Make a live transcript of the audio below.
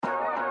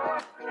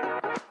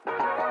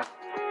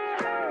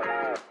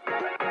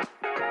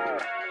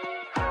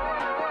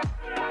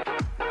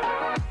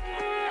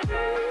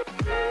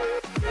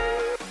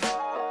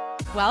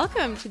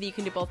Welcome to the You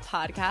Can Do Both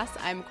podcast.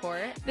 I'm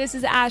Court. This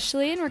is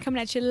Ashley, and we're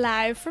coming at you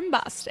live from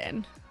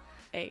Boston.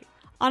 Hey.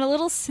 On a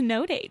little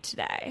snow day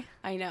today.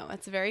 I know,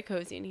 it's very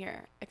cozy in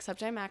here,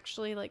 except I'm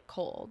actually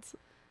cold.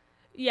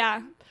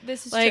 Yeah,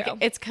 this is true. true.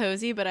 It's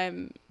cozy, but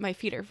my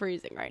feet are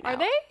freezing right now. Are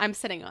they? I'm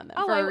sitting on them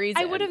for a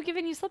reason. I would have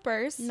given you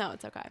slippers. No,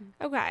 it's okay.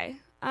 Okay.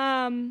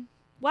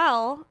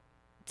 Well,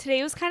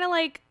 today was kind of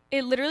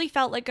it literally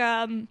felt like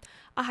a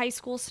high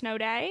school snow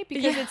day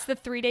because it's the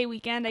 3-day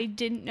weekend I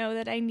didn't know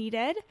that I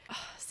needed.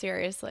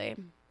 Seriously.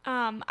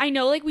 I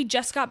know we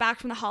just got back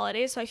from the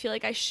holidays, so I feel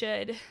like I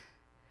should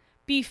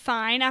be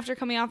fine after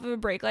coming off of a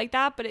break like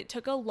that, but it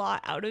took a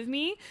lot out of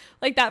me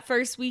that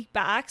first week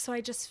back, so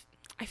I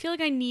feel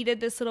like I needed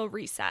this little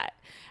reset.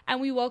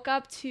 And we woke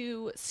up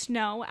to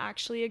snow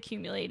actually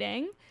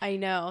accumulating. I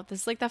know.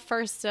 This is the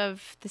first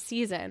of the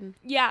season.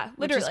 Yeah,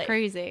 literally. Which is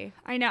crazy.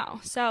 I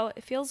know. So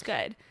it feels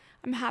good.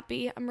 I'm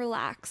happy. I'm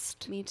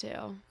relaxed. Me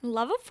too.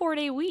 Love a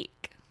 4-day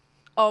week.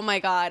 Oh my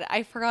God.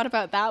 I forgot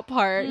about that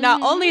part. Mm-hmm.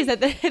 Not only is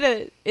it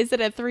a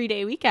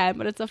 3-day weekend,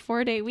 but it's a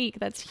 4-day week.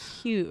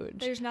 That's huge.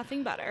 There's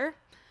nothing better.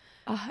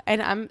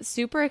 And I'm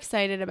super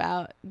excited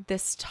about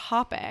this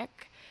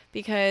topic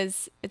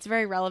because it's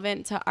very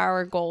relevant to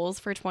our goals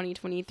for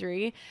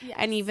 2023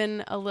 and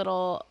even a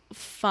little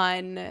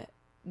fun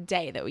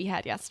day that we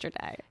had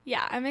yesterday.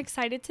 Yeah, I'm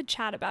excited to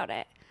chat about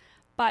it.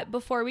 But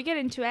before we get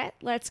into it,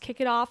 let's kick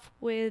it off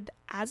with,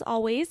 as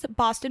always,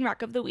 Boston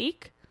Rec of the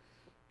Week.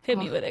 Hit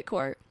me with it,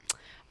 Court.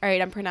 All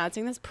right, I'm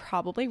pronouncing this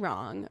probably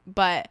wrong,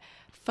 but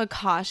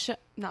focaccia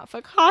bread.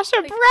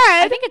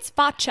 I think it's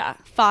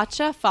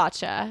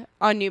Faccia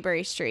on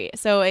Newbury Street.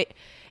 So it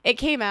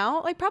came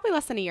out probably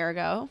less than a year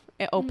ago.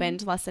 It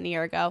opened less than a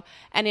year ago,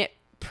 and it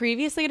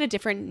previously had a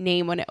different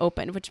name when it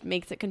opened, which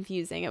makes it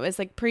confusing. It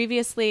was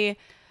previously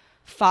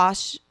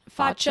Faccia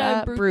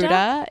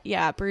Bruta.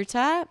 Yeah,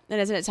 Bruta. It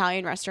is an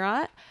Italian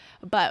restaurant.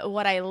 But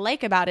what I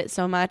like about it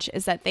so much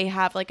is that they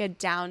have a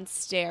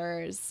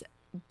downstairs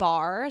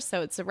bar.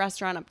 So it's a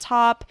restaurant up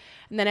top,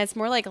 and then it's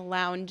more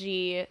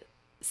loungy,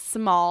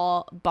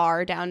 small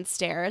bar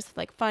downstairs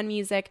with fun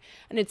music,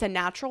 and it's a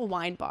natural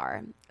wine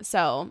bar.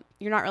 So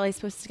you're not really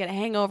supposed to get a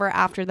hangover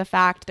after the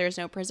fact. There's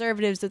no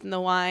preservatives within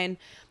the wine,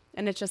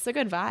 and it's just a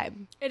good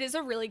vibe. It is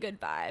a really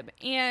good vibe,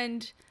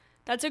 and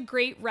that's a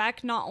great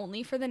rec not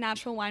only for the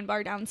natural wine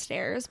bar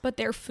downstairs, but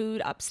their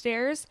food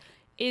upstairs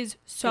is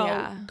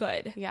so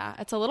good. Yeah,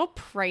 it's a little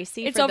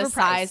pricey for the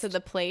size of the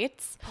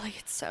plates.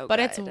 It's so but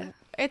good.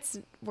 It's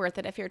worth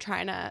it if you're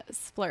trying to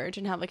splurge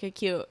and have a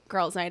cute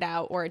girls' night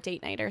out or a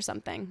date night or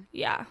something.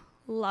 Yeah,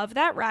 love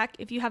that rec.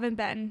 If you haven't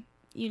been,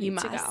 you need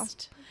to go.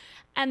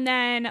 And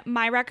then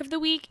my rec of the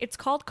week, it's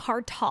called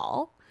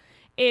Cartal.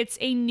 It's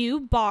a new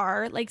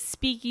bar,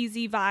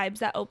 speakeasy vibes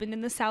that opened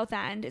in the South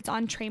End. It's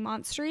on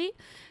Tremont Street,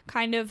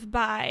 kind of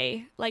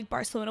by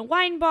Barcelona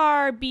Wine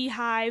Bar,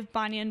 Beehive,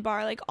 Banyan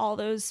Bar, all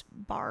those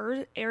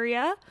bar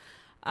area.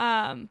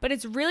 But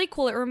it's really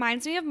cool. It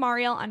reminds me of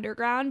Mariel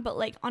Underground, but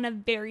on a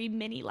very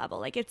mini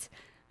level. It's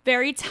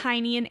very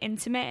tiny and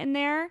intimate in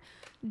there.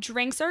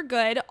 Drinks are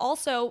good.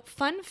 Also,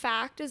 fun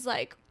fact is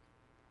I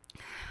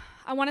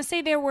want to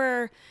say there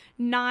were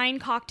 9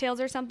 cocktails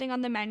or something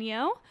on the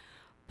menu.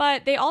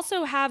 But they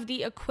also have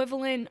the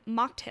equivalent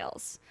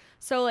mocktails.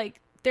 So,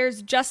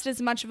 there's just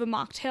as much of a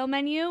mocktail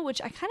menu, which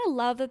I kind of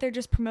love that they're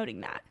just promoting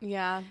that.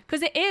 Yeah.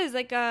 Because it is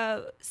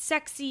a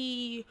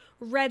sexy,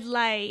 red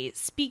light,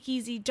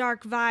 speakeasy,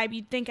 dark vibe.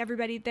 You'd think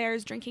everybody there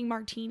is drinking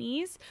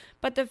martinis.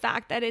 But the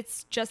fact that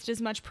it's just as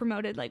much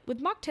promoted,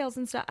 with mocktails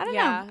and stuff. I don't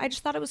know. I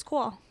just thought it was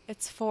cool.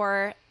 It's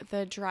for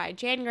the dry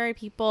January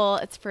people.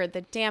 It's for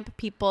the damp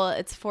people.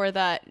 It's for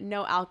the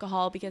no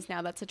alcohol, because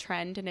now that's a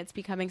trend and it's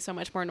becoming so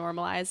much more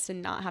normalized to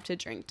not have to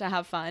drink to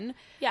have fun.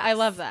 Yeah, I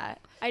love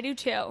that. I do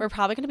too. We're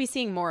probably going to be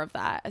seeing more of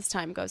that as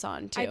time goes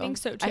on too. I think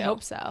so too. I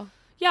hope so.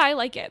 Yeah, I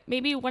like it.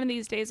 Maybe one of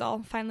these days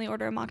I'll finally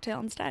order a mocktail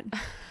instead.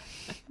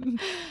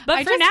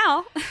 But for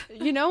now,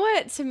 you know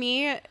what, to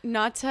me,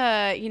 not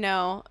to,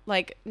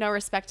 no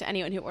respect to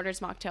anyone who orders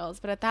mocktails,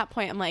 but at that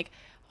point I'm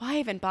why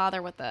even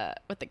bother with the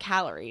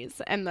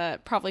calories and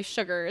the probably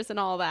sugars and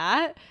all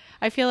that?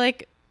 I feel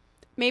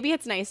maybe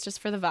it's nice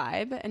just for the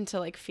vibe and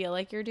to feel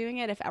you're doing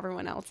it if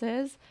everyone else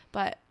is,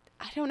 but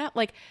I don't know.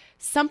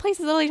 Some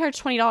places literally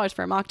charge $20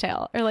 for a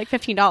mocktail or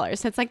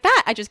 $15. It's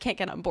that I just can't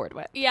get on board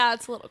with. Yeah,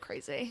 it's a little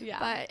crazy. Yeah.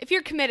 But if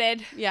you're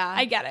committed,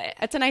 I get it.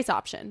 It's a nice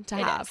option to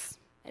have.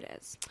 It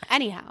is.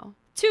 Anyhow.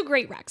 2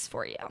 great recs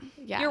for you.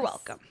 Yes. You're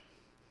welcome.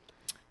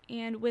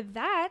 And with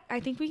that, I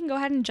think we can go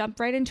ahead and jump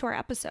right into our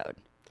episode.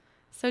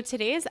 So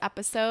today's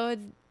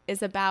episode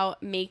is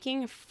about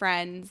making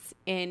friends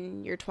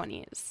in your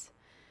 20s.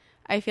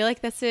 I feel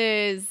this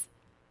is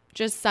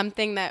just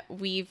something that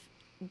we've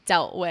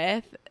dealt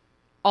with.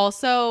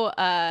 Also,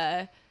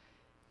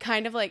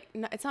 kind of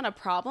it's not a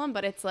problem,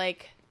 but it's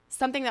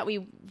something that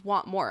we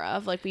want more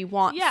of. We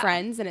want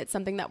friends, and it's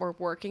something that we're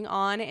working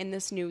on in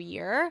this new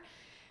year.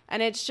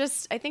 And it's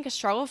just, I think, a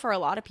struggle for a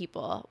lot of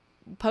people.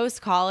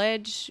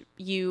 Post-college,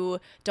 you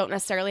don't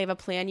necessarily have a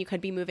plan. You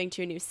could be moving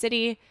to a new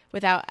city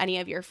without any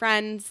of your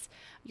friends.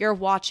 You're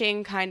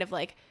watching kind of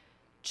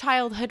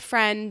childhood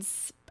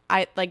friends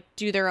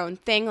do their own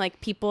thing,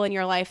 like people in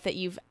your life that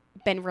you've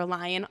been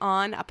reliant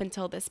on up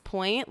until this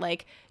point,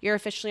 like you're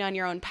officially on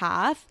your own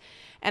path.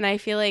 And I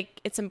feel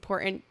like it's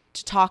important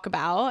to talk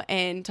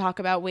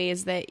about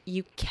ways that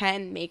you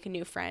can make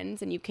new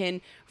friends and you can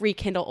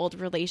rekindle old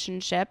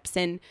relationships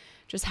and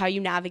just how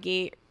you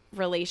navigate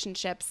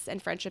relationships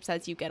and friendships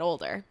as you get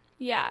older.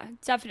 Yeah,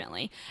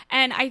 definitely.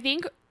 And I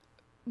think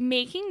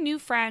making new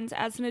friends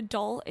as an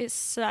adult is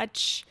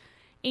such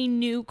a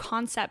new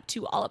concept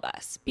to all of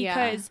us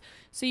because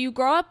so you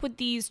grow up with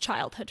these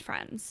childhood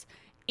friends,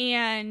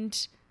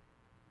 and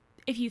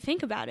if you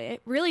think about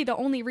it, really the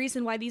only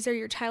reason why these are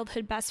your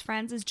childhood best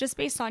friends is just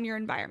based on your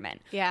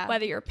environment. Yeah.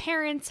 Whether your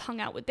parents hung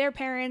out with their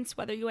parents,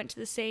 whether you went to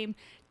the same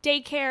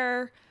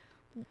daycare,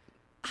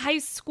 high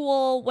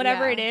school,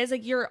 whatever it is,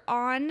 like you're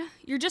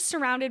just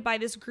surrounded by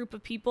this group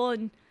of people,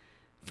 and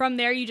from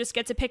there you just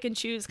get to pick and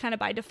choose kind of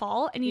by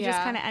default, and you just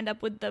kind of end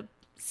up with the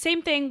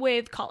same thing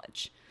with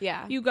college.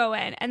 Yeah. You go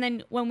in, and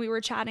then when we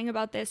were chatting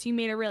about this, you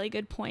made a really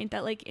good point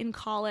that like in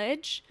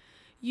college,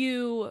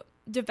 you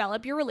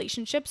develop your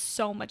relationships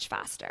so much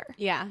faster.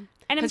 Yeah.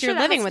 And because you're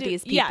living with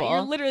these people. Yeah,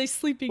 you're literally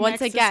sleeping once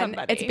next again, to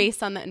somebody. it's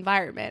based on the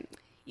environment.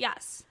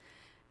 Yes.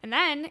 And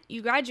then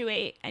you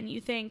graduate and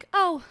you think,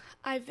 oh,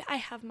 I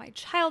have my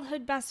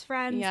childhood best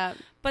friends. Yeah.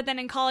 But then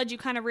in college, you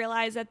kind of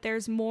realize that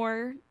there's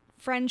more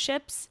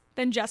friendships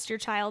than just your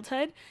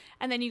childhood.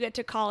 And then you get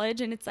to college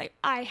and it's like,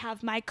 I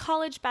have my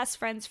college best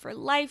friends for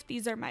life.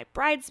 These are my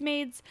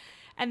bridesmaids.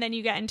 And then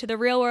you get into the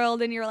real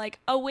world and you're like,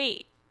 oh,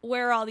 wait,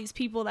 where are all these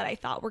people that I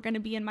thought were going to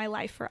be in my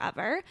life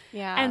forever?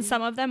 Yeah. And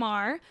some of them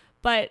are,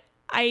 but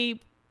I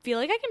feel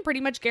like I can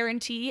pretty much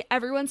guarantee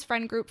everyone's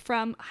friend group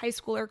from high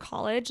school or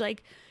college,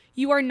 like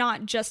you are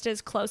not just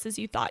as close as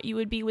you thought you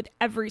would be with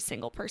every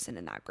single person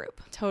in that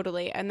group.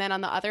 Totally. And then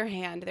on the other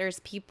hand, there's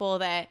people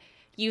that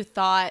you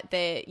thought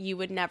that you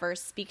would never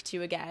speak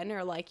to again,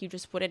 or like you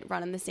just wouldn't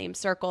run in the same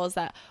circles,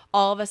 that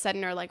all of a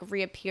sudden are like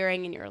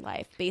reappearing in your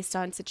life based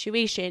on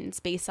situations,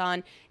 based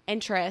on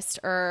interest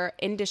or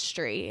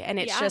industry. And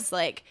it's just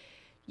like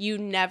you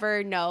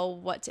never know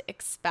what to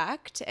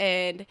expect.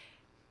 And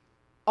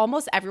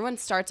almost everyone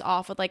starts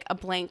off with like a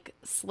blank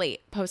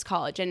slate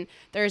post-college, and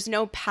there's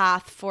no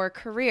path for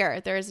career.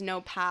 There's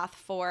no path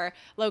for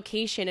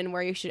location and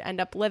where you should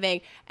end up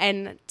living.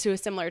 And to a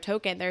similar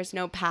token, there's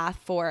no path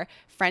for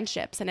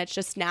friendships. And it's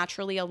just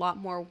naturally a lot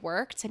more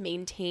work to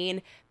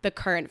maintain the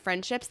current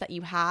friendships that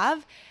you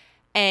have.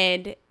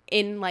 And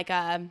in like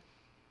a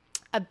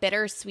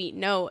bittersweet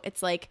note,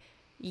 it's like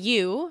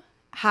you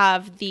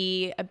have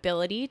the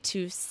ability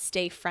to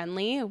stay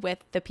friendly with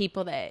the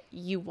people that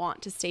you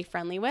want to stay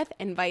friendly with,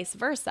 and vice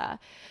versa.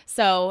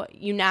 So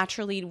you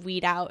naturally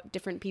weed out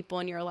different people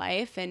in your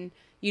life, and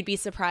you'd be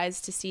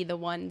surprised to see the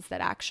ones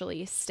that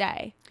actually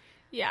stay.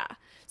 Yeah.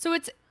 So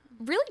it's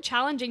really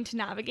challenging to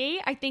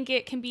navigate. I think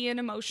it can be an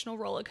emotional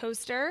roller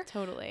coaster.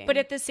 Totally. But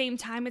at the same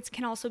time, it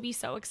can also be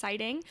so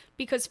exciting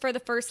because for the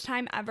first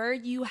time ever,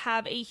 you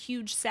have a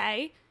huge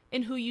say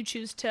in who you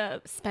choose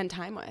to spend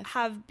time with,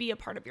 have be a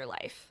part of your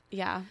life.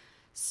 Yeah.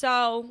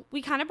 So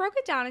we kind of broke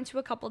it down into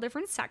a couple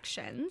different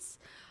sections.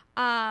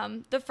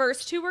 The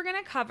first two we're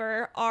going to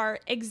cover are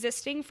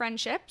existing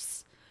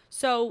friendships.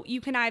 So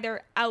you can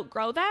either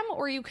outgrow them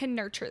or you can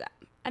nurture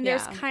them. And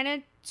there's kind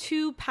of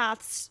two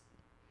paths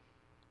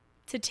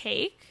to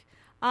take.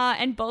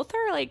 And both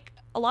are like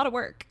a lot of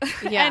work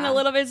and a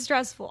little bit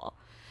stressful.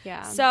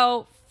 Yeah.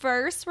 So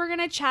first we're going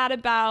to chat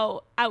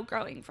about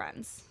outgrowing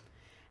friends.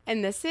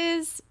 And this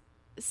is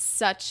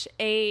such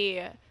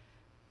a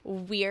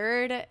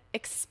weird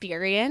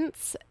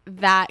experience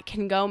that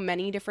can go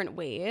many different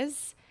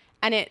ways.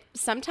 And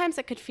sometimes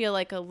it could feel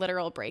like a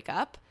literal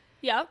breakup.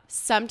 Yep.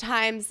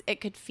 Sometimes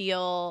it could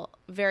feel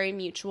very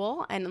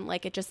mutual and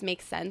like it just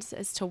makes sense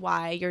as to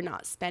why you're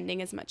not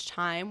spending as much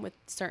time with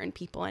certain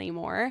people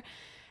anymore.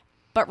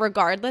 But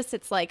regardless,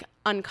 it's like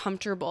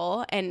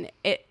uncomfortable, and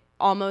it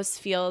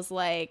almost feels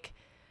like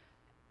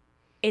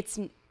it's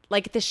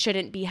like this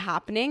shouldn't be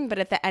happening, but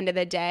at the end of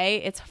the day,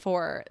 it's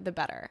for the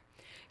better.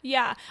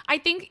 Yeah, I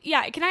think,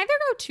 it can either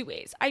go two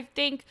ways. I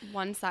think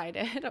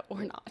one-sided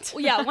or not.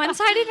 Yeah,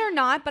 one-sided or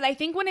not, but I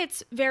think when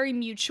it's very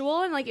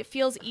mutual and like it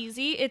feels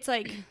easy, it's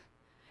like,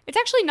 it's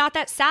actually not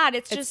that sad.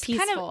 It's just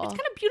peaceful. kind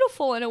of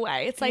beautiful in a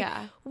way. It's like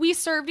we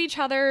served each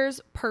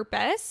other's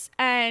purpose,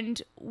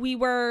 and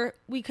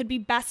we could be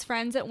best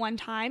friends at one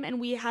time, and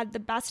we had the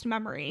best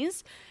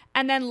memories.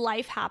 And then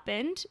life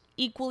happened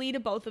equally to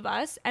both of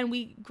us, and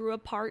we grew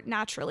apart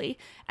naturally.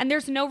 And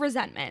there's no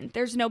resentment.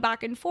 There's no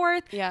back and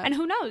forth. Yeah. And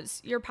who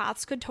knows? Your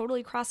paths could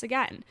totally cross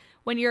again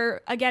when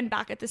you're, again,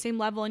 back at the same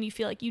level and you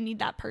feel like you need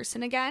that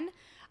person again.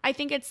 I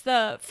think it's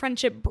the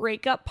friendship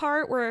breakup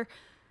part where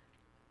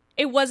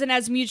it wasn't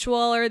as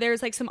mutual, or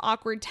there's like some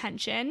awkward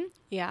tension.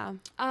 Yeah.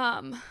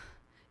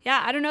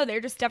 Yeah, I don't know.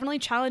 They're just definitely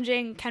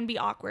challenging, can be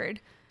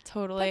awkward.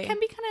 Totally. But can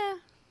be kind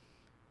of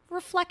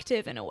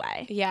reflective in a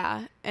way.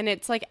 Yeah. And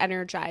it's like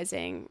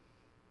energizing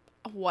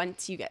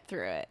once you get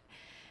through it.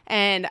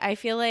 And I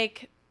feel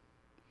like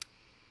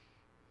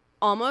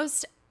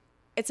almost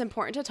it's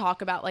important to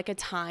talk about like a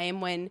time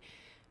when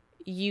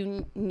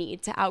you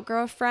need to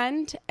outgrow a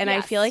friend. And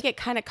I feel like it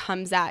kind of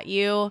comes at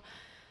you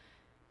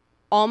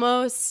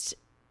almost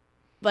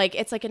like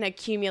it's like an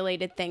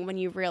accumulated thing when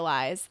you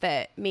realize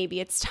that maybe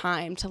it's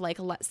time to like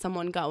let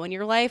someone go in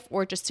your life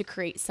or just to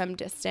create some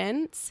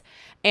distance.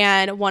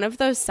 And one of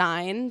those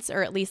signs,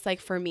 or at least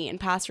like for me in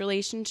past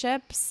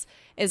relationships,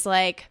 is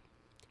like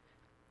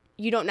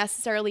you don't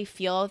necessarily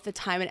feel the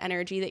time and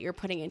energy that you're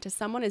putting into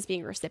someone is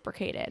being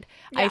reciprocated.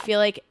 I feel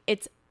like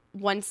it's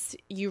once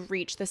you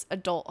reach this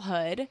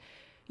adulthood,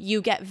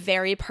 you get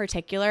very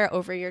particular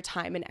over your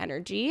time and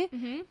energy.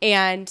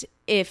 And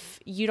if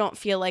you don't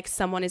feel like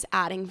someone is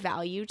adding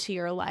value to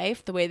your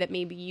life the way that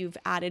maybe you've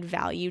added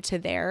value to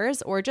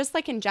theirs, or just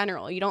like in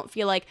general, you don't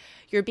feel like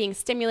you're being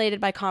stimulated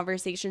by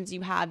conversations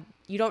you have,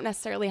 you don't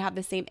necessarily have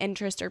the same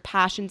interest or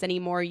passions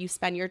anymore, you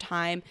spend your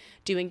time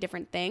doing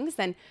different things,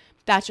 then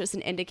that's just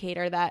an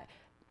indicator that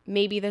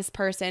maybe this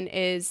person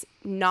is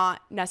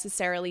not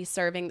necessarily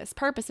serving this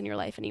purpose in your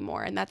life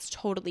anymore. And that's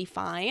totally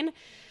fine.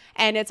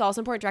 And it's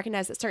also important to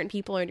recognize that certain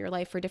people are in your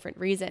life for different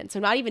reasons.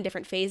 So not even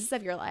different phases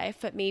of your life,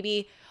 but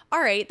maybe,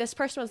 all right, this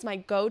person was my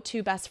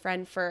go-to best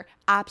friend for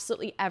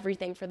absolutely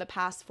everything for the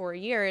past 4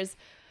 years.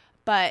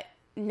 But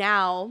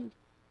now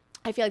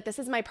I feel like this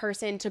is my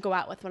person to go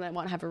out with when I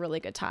want to have a really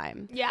good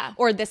time. Yeah.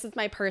 Or this is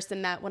my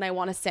person that when I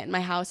want to sit in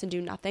my house and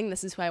do nothing,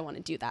 this is who I want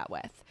to do that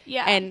with.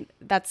 Yeah. And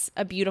that's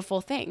a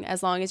beautiful thing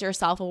as long as you're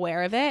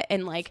self-aware of it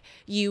and like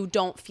you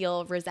don't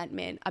feel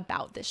resentment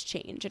about this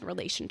change in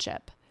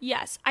relationship.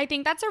 Yes, I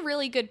think that's a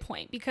really good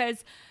point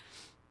because,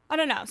 I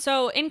don't know.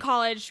 So in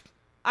college,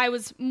 I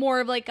was more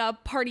of like a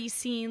party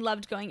scene,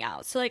 loved going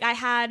out. So like I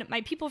had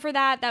my people for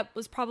that. That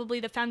was probably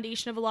the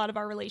foundation of a lot of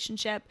our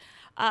relationship.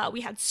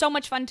 We had so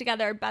much fun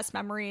together, best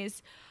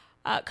memories.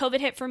 COVID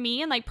hit for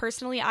me, and like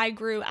personally, I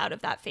grew out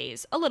of that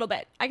phase a little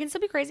bit. I can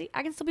still be crazy.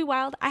 I can still be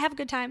wild. I have a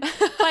good time,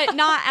 but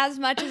not as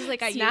much as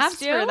like I Snaps used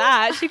to. for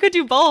that. She could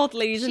do both,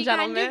 ladies and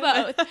gentlemen. She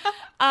can do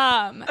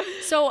both.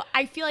 So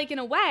I feel like in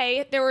a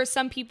way, there were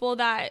some people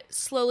that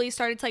slowly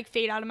started to like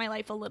fade out of my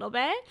life a little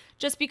bit,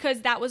 just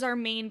because that was our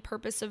main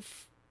purpose of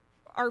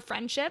our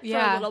friendship for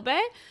a little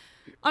bit.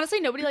 Honestly,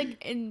 nobody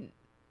like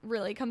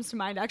really comes to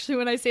mind actually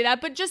when I say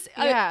that, but just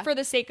for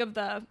the sake of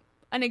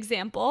an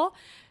example.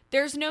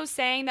 There's no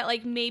saying that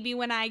like maybe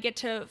when I get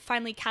to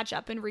finally catch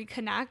up and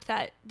reconnect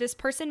that this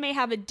person may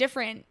have a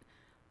different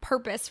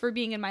purpose for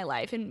being in my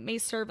life and may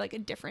serve like a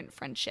different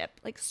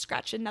friendship, like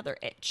scratch another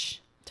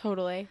itch.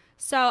 Totally.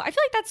 So I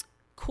feel like that's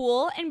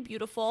cool and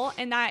beautiful,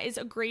 and that is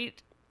a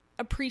great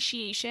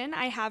appreciation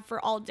I have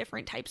for all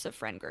different types of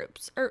friend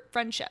groups or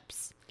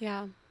friendships.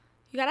 Yeah.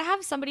 You got to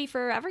have somebody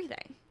for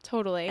everything.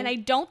 Totally. And I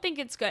don't think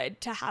it's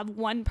good to have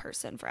one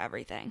person for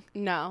everything.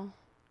 No.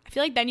 I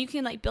feel like then you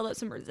can like build up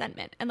some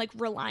resentment and like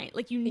reliant,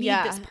 like you need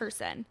this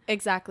person.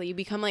 Exactly. You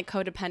become like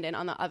codependent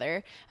on the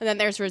other. And then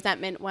there's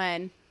resentment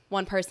when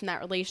one person in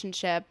that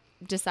relationship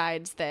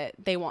decides that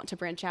they want to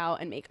branch out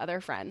and make other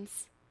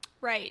friends.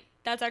 Right.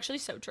 That's actually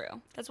so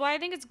true. That's why I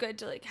think it's good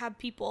to like have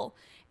people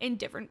in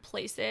different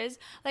places.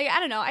 Like, I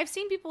don't know. I've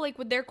seen people like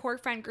with their core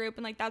friend group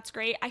and like that's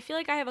great. I feel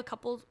like I have a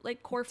couple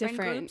like core friend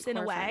groups in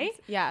a way.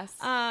 Yes.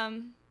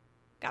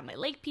 Got my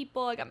lake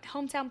people, I got my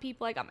hometown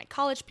people, I got my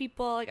college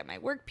people, I got my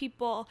work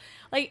people.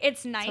 Like,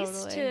 it's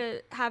nice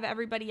to have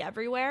everybody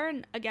everywhere.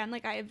 And again,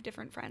 like I have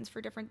different friends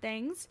for different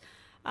things.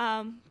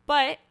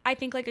 But I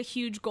think like a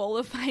huge goal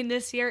of mine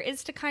this year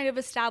is to kind of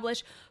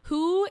establish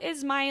who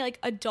is my like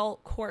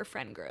adult core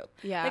friend group.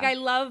 Yeah. Like I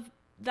love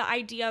the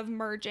idea of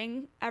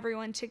merging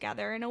everyone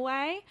together in a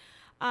way,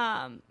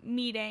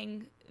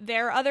 meeting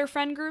their other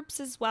friend groups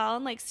as well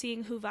and like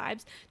seeing who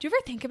vibes. Do you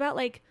ever think about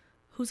like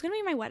who's going to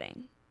be my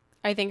wedding?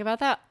 I think about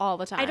that all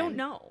the time. I don't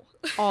know.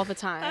 All the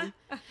time.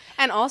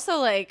 And also,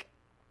 like,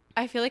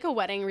 I feel like a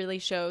wedding really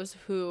shows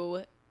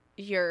who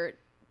your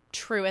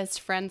truest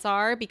friends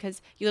are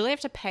because you literally have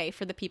to pay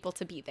for the people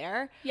to be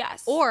there.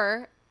 Yes.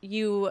 Or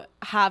you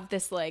have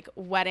this, like,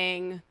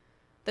 wedding,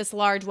 this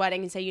large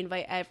wedding, and say you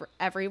invite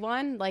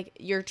everyone. Like,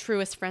 your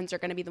truest friends are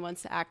going to be the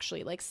ones to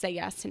actually, like, say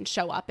yes and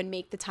show up and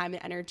make the time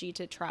and energy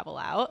to travel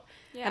out.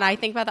 Yeah. And I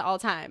think about that all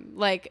the time.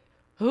 Like,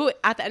 who,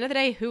 at the end of the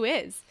day, who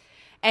is?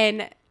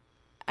 And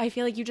I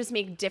feel like you just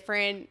make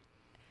different,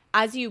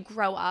 as you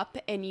grow up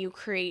and you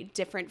create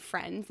different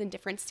friends in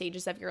different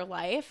stages of your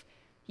life,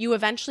 you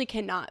eventually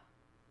cannot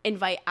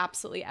invite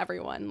absolutely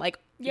everyone. Like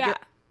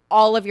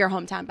all of your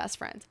hometown best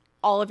friends,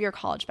 all of your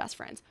college best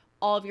friends,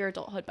 all of your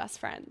adulthood best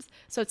friends.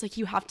 So it's like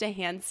you have to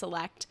hand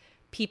select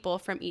people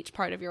from each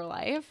part of your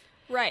life.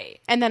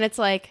 Right. And then it's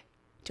like,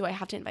 do I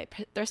have to invite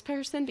this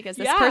person because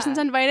this person's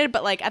invited?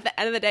 But like at the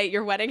end of the day,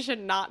 your wedding should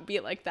not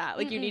be like that.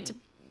 Like you need to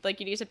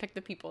pick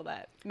the people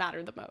that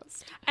matter the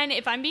most. And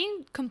if I'm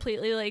being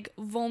completely like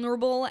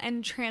vulnerable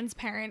and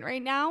transparent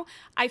right now,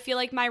 I feel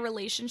like my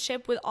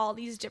relationship with all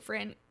these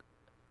different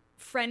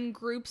friend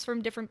groups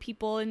from different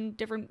people in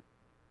different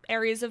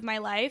areas of my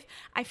life,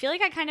 I feel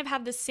like I kind of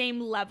have the same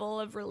level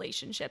of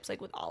relationships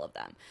like with all of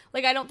them.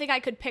 Like I don't think I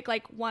could pick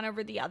like one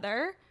over the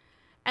other.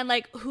 And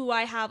like who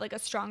I have like a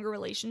stronger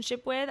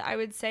relationship with, I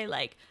would say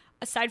like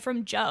aside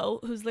from Joe,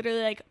 who's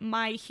literally like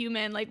my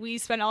human, like we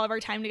spend all of our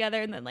time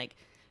together, and then like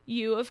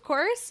you, of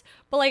course.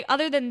 But like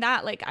other than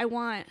that, like I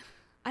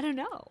don't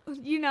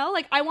know,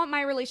 like I want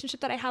my relationship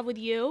that I have with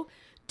you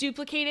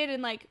duplicated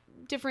in like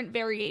different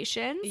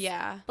variations.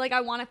 Yeah. Like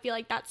I want to feel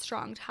like that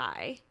strong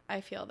tie.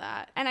 I feel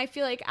that. And I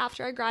feel like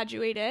after I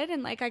graduated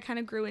and like I kind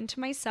of grew into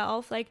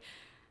myself, like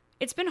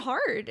it's been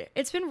hard.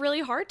 It's been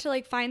really hard to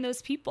like find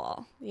those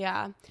people.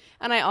 Yeah.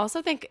 And I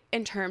also think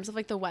in terms of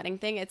like the wedding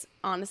thing, it's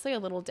honestly a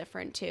little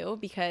different too,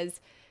 because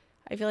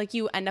I feel like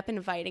you end up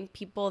inviting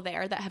people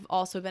there that have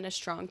also been a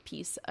strong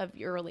piece of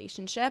your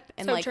relationship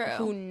and So like true.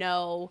 who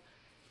know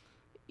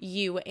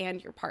you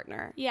and your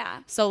partner. Yeah.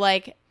 So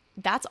like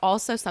that's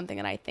also something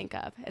that I think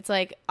of. It's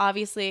like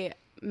obviously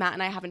Matt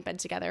and I haven't been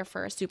together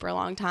for a super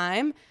long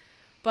time,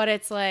 but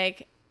it's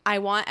like I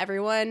want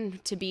everyone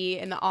to be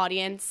in the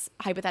audience,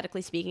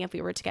 hypothetically speaking, if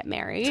we were to get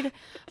married,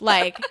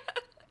 like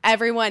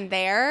everyone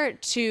there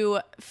to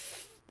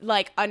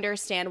like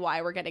understand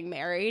why we're getting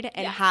married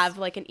and have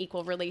like an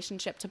equal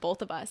relationship to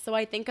both of us. So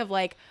I think of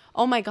like,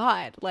 oh my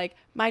God, like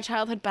my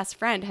childhood best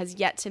friend has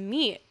yet to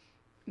meet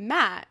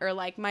Matt or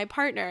like my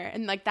partner.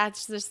 And like,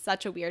 that's just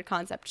such a weird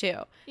concept too.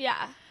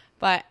 Yeah.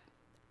 But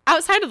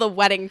outside of the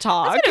wedding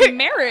talk. Outside of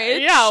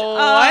marriage.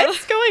 Yeah,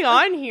 what's going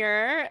on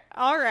here?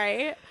 All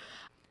right.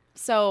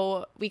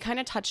 So we kind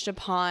of touched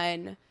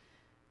upon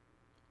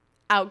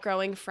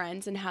outgrowing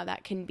friends and how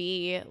that can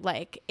be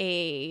like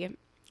a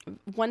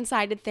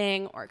one-sided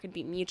thing or it could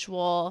be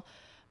mutual.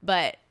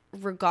 But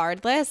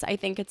regardless, I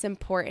think it's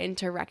important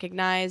to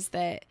recognize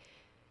that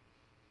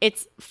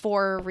it's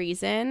for a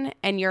reason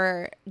and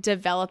you're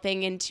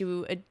developing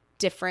into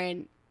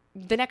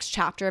the next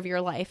chapter of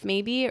your life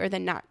maybe, or the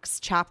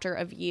next chapter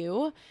of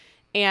you.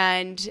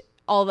 And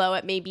although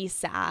it may be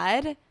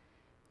sad,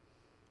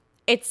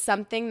 it's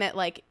something that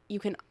like you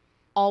can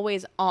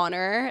always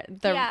honor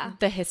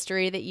the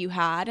history that you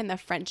had and the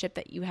friendship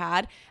that you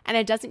had. And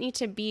it doesn't need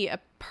to be a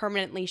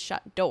permanently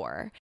shut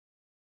door.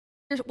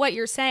 What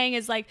you're saying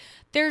is like,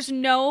 there's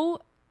no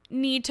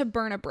need to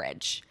burn a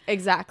bridge.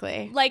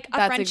 Exactly. Like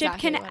a friendship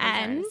exactly can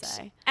end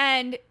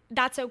and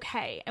that's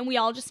okay. And we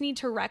all just need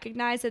to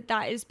recognize that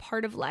that is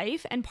part of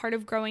life and part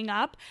of growing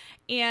up.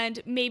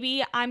 And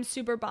maybe I'm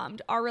super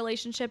bummed our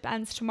relationship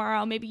ends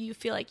tomorrow. Maybe you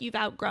feel like you've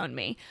outgrown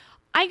me.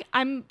 I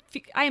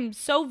am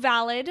so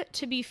valid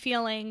to be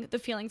feeling the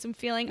feelings I'm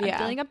feeling. I'm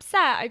feeling upset.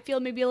 I feel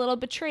maybe a little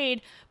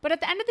betrayed. But at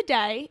the end of the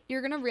day,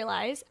 you're going to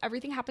realize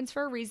everything happens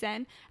for a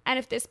reason. And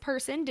if this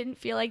person didn't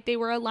feel like they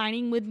were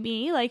aligning with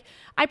me, like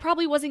I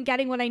probably wasn't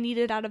getting what I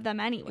needed out of them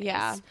anyways.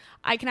 Yeah.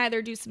 I can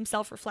either do some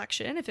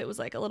self-reflection if it was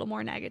like a little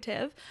more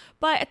negative.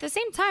 But at the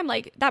same time,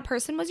 like that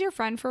person was your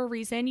friend for a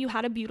reason. You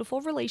had a beautiful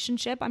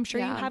relationship. I'm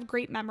sure you have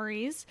great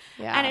memories.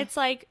 Yeah. And it's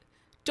like,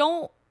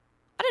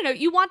 I don't know.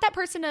 You want that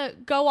person to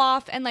go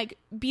off and like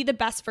be the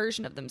best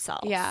version of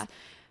themselves. Yeah.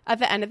 At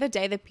the end of the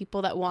day, the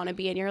people that want to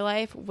be in your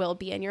life will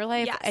be in your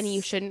life. Yes. And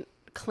you shouldn't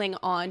cling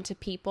on to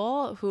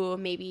people who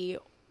maybe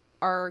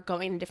are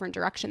going in a different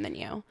direction than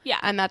you. Yeah.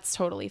 And that's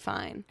totally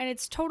fine. And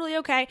it's totally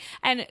okay.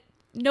 And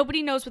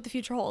nobody knows what the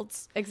future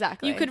holds.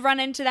 Exactly. You could run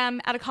into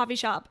them at a coffee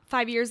shop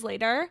 5 years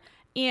later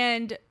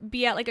and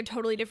be at like a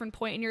totally different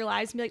point in your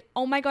lives and be like,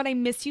 oh my God, I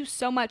miss you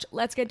so much.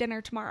 Let's get dinner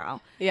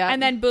tomorrow. Yeah.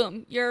 And then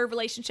boom, your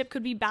relationship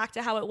could be back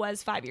to how it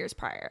was 5 years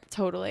prior.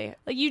 Totally.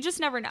 Like you just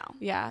never know.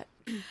 Yeah.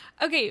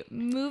 Okay,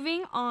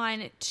 moving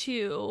on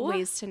to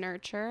ways to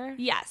nurture.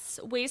 Yes,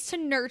 ways to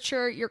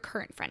nurture your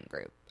current friend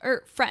group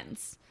or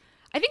friends.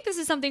 I think this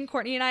is something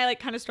Courtney and I like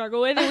kind of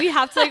struggle with, and we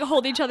have to like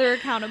hold each other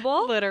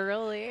accountable.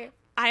 Literally.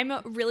 I'm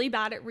really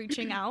bad at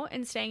reaching out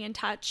and staying in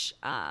touch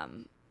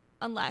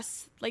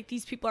unless like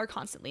these people are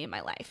constantly in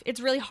my life. It's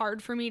really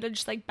hard for me to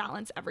just like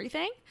balance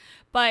everything.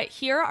 But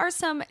here are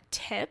some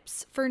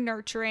tips for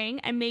nurturing,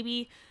 and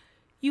maybe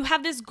you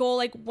have this goal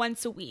like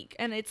once a week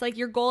and it's like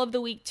your goal of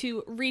the week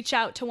to reach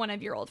out to one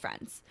of your old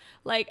friends.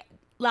 Like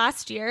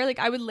last year, like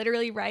I would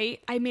literally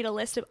I made a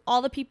list of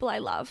all the people I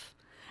love.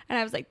 And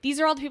I was like, these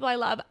are all the people I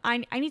love. I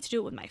need to do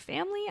it with my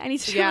family. I need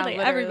to do it with like,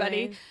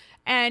 everybody.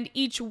 And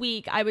each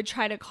week I would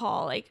try to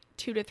call like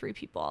 2 to 3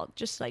 people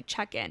just to like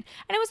check in. And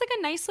it was like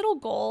a nice little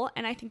goal.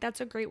 And I think that's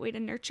a great way to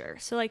nurture.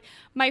 So like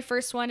my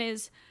first one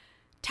is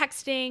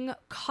texting,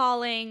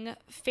 calling,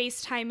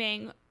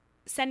 FaceTiming,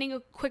 sending a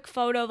quick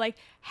photo of like,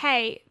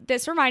 hey,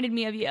 this reminded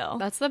me of you.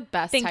 That's the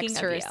best text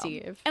to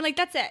receive. And like,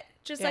 that's it.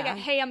 Just like,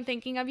 hey, I'm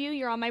thinking of you.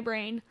 You're on my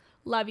brain.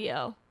 Love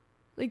you.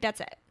 Like,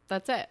 that's it.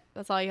 That's it.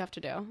 That's all you have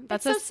to do.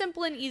 That's so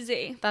simple and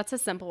easy. That's a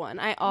simple one.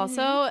 I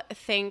also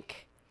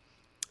think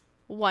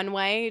one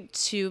way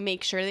to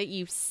make sure that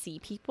you see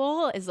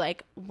people is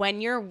like when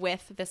you're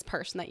with this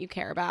person that you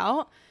care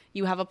about,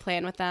 you have a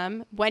plan with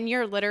them. When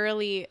you're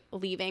literally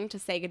leaving to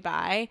say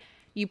goodbye,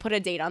 you put a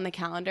date on the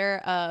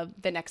calendar of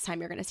the next time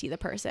you're going to see the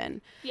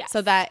person. Yes.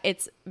 So that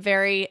it's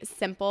very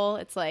simple.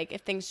 It's like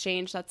if things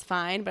change, that's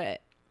fine.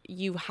 But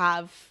you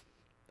have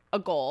a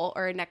goal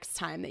or a next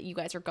time that you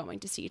guys are going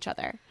to see each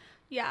other.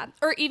 Yeah.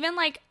 Or even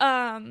like,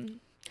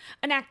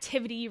 an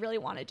activity you really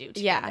want to do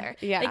together.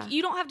 Yeah. Like,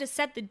 you don't have to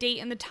set the date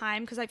and the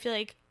time, because I feel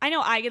like, I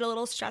know I get a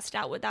little stressed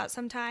out with that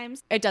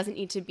sometimes. It doesn't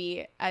need to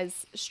be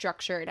as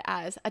structured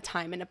as a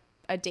time and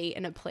a date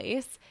and a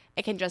place.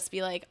 It can just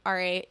be like, all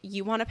right,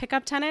 you want to pick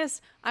up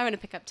tennis? I want to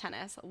pick up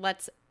tennis.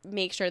 Let's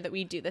make sure that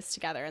we do this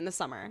together in the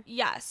summer.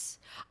 Yes.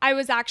 I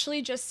was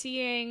actually just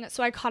seeing,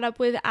 so I caught up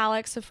with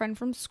Alex, a friend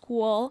from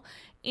school,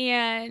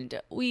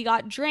 and we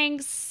got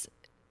drinks.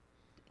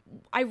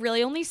 I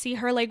really only see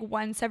her like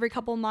once every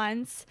couple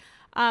months.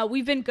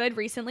 We've been good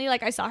recently.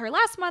 Like, I saw her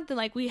last month, and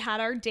like we had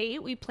our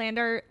date. We planned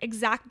our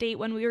exact date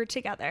when we were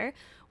together,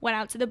 went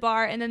out to the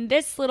bar, and then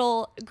this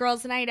little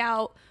girls' night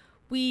out,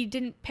 we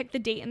didn't pick the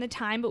date and the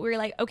time, but we were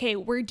like, okay,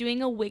 we're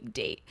doing a wig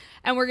date,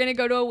 and we're gonna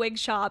go to a wig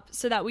shop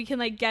so that we can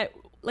like get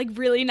like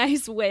really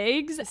nice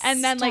wigs,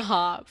 and then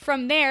like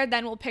from there,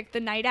 then we'll pick the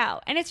night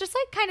out. And it's just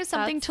like kind of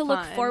something to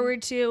look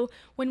forward to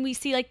when we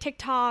see like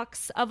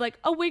TikToks of like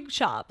a wig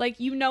shop. Like,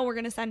 you know, we're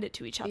gonna send it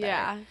to each other.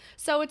 Yeah.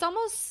 So it's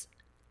almost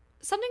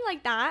something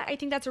like that. I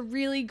think that's a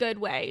really good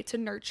way to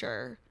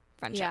nurture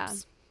friendships. Yeah,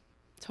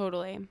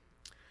 totally.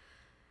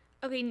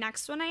 Okay,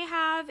 next one I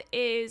have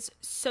is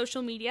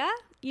social media.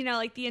 You know,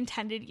 like the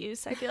intended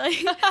use, I feel like.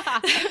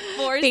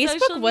 For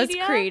Facebook was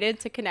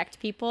created to connect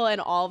people, and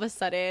all of a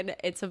sudden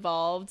it's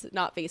evolved,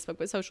 not Facebook,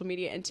 but social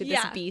media, into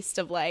this beast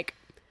of like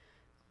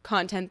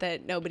content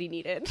that nobody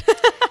needed.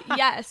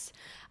 Yes.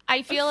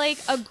 I feel like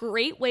a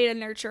great way to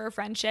nurture a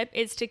friendship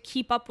is to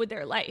keep up with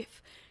their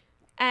life.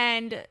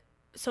 And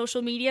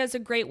social media is a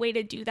great way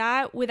to do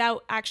that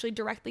without actually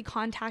directly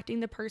contacting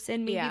the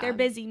person. Maybe they're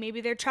busy,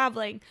 maybe they're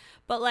traveling,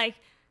 but like,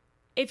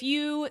 if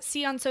you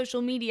see on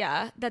social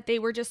media that they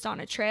were just on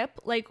a trip,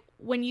 like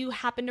when you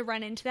happen to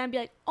run into them, be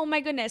like, oh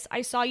my goodness,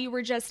 I saw you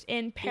were just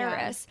in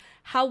Paris. Yeah.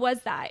 How was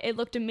that? It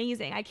looked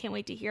amazing. I can't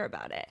wait to hear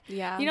about it.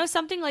 Yeah. You know,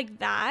 something like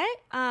that.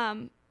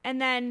 And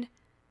then,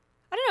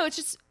 I don't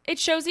know, it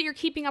shows that you're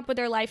keeping up with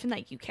their life and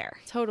like you care.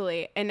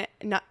 Totally. And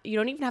you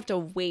don't even have to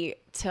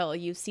wait till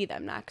you see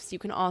them next. You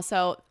can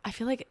also, I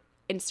feel like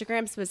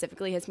Instagram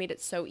specifically has made it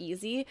so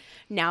easy.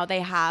 Now they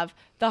have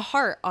the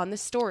heart on the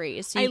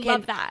stories. So I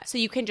love that. So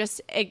you can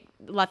just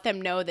let them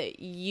know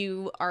that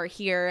you are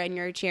here and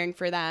you're cheering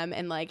for them,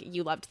 and like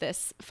you loved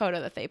this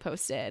photo that they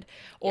posted,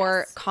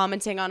 or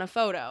commenting on a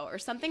photo, or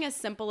something as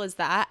simple as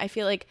that. I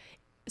feel like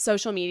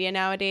social media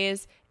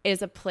nowadays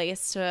is a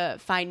place to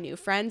find new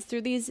friends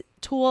through these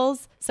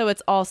tools. So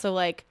it's also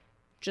like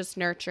just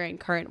nurturing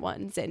current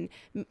ones and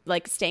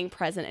like staying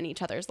present in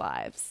each other's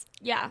lives.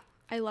 Yeah.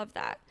 I love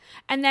that.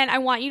 And then I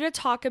want you to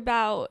talk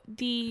about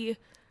the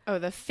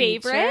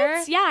feature?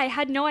 favorites. Yeah, I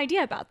had no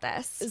idea about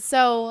this.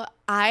 So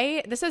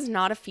this is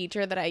not a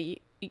feature that I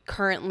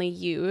currently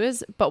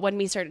use, but when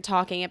we started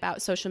talking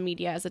about social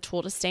media as a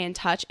tool to stay in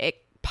touch,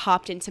 it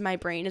popped into my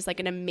brain as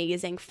like an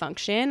amazing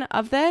function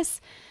of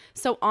this.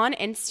 So on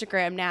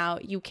Instagram now,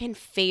 you can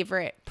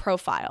favorite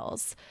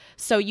profiles.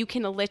 So you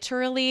can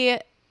literally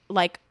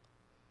like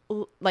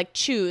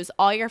choose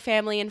all your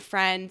family and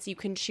friends. You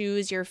can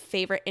choose your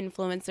favorite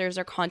influencers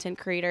or content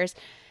creators,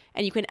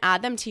 and you can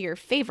add them to your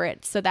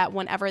favorites so that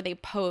whenever they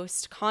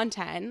post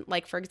content,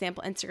 like for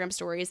example, Instagram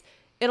stories,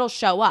 it'll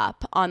show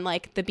up on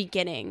like the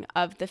beginning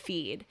of the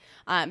feed.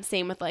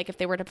 Same with like if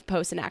they were to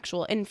post an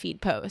actual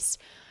in-feed post.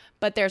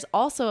 But there's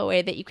also a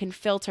way that you can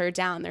filter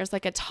down. There's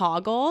like a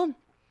toggle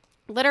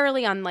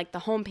literally on like the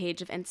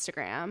homepage of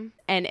Instagram,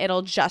 and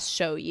it'll just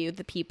show you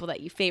the people that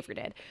you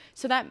favorited.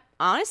 So that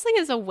honestly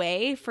is a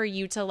way for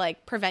you to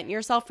like prevent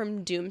yourself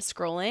from doom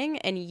scrolling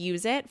and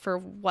use it for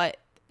what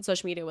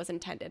social media was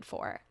intended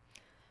for.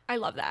 I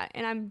love that.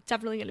 And I'm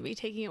definitely going to be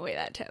taking away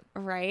that tip.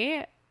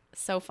 Right?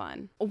 So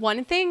fun.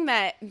 One thing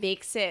that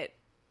makes it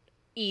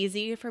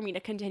easy for me to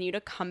continue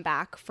to come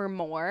back for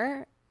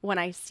more when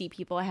I see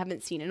people I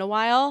haven't seen in a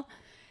while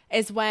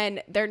is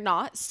when they're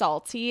not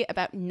salty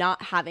about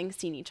not having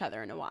seen each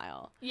other in a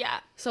while. Yeah.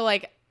 So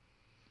like,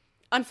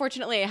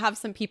 unfortunately, I have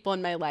some people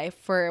in my life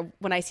for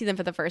when I see them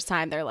for the first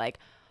time, they're like,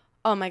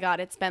 oh my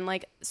God, it's been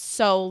like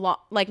so long.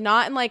 Like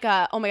not in like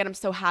a, oh my God, I'm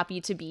so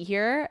happy to be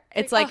here.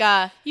 It's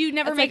like you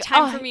never make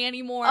time for me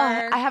anymore.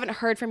 I haven't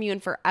heard from you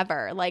in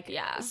forever. Like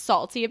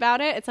salty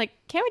about it. It's like,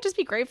 can't we just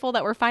be grateful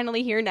that we're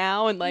finally here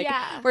now? And like,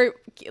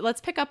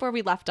 let's pick up where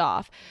we left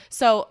off.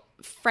 So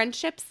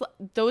friendships,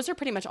 those are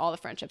pretty much all the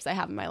friendships I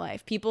have in my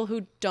life. People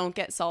who don't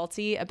get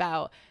salty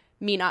about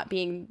me not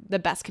being the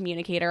best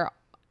communicator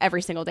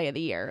every single day of the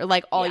year,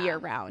 like all year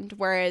round.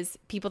 Whereas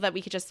people that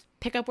we could just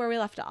pick up where we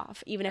left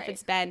off, even if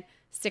it's been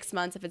 6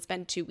 months, if it's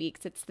been 2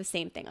 weeks, it's the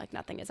same thing. Like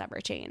nothing has ever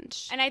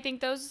changed. And I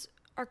think those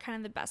are kind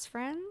of the best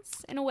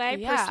friends in a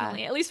way,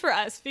 personally, at least for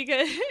us,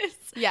 because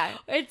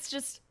it's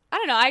just, I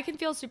don't know, I can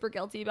feel super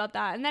guilty about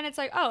that. And then it's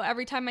like, oh,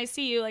 every time I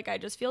see you, like I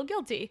just feel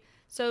guilty.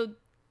 So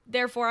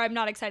therefore, I'm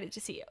not excited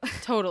to see you.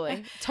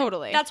 Totally.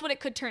 That's what it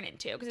could turn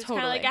into, because it's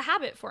kind of like a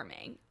habit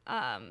forming.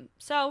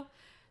 So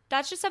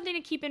that's just something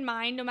to keep in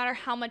mind, no matter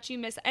how much you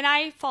miss. And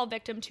I fall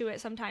victim to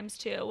it sometimes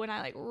too, when I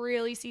like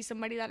really see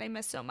somebody that I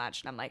miss so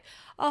much, and I'm like,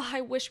 oh,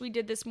 I wish we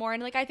did this more.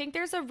 And like, I think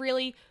there's a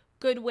really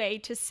good way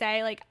to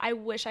say, like, I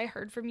wish I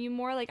heard from you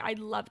more. Like, I'd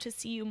love to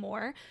see you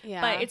more.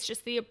 Yeah. But it's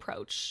just the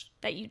approach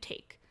that you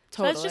take.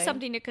 Totally. So that's just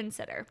something to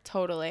consider.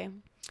 Totally.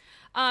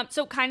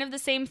 So kind of the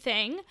same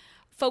thing.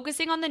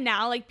 Focusing on the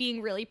now, like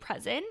being really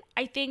present.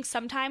 I think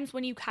sometimes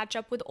when you catch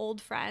up with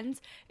old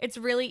friends, it's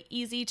really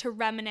easy to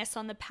reminisce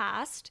on the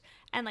past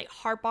and like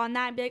harp on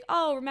that and be like,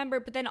 oh, remember.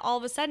 But then all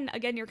of a sudden,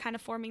 again, you're kind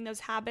of forming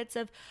those habits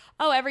of,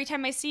 oh, every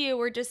time I see you,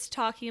 we're just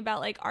talking about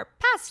like our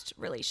past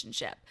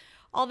relationship,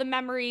 all the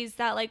memories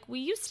that like we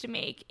used to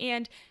make.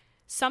 And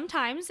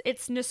sometimes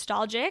it's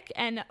nostalgic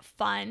and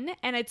fun,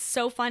 and it's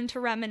so fun to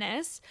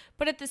reminisce.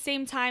 But at the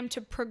same time,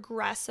 to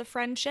progress a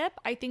friendship,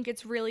 I think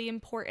it's really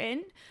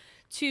important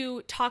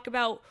to talk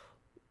about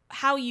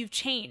how you've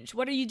changed.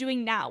 What are you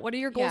doing now? What are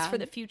your goals for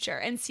the future?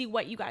 And see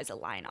what you guys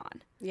align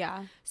on.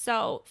 Yeah.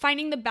 So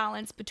finding the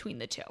balance between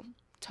the two.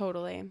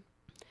 Totally.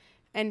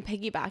 And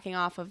piggybacking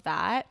off of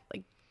that,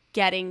 like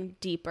getting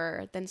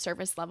deeper than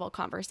surface level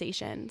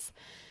conversations.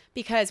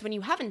 Because when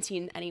you haven't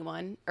seen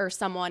anyone or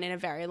someone in a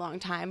very long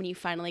time and you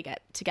finally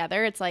get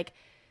together, it's like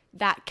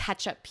that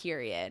catch-up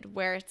period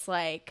where it's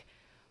like,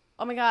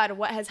 oh my God,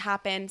 what has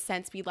happened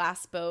since we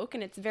last spoke?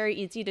 And it's very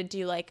easy to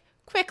do like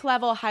quick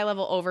level, high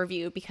level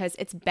overview because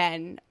it's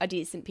been a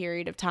decent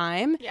period of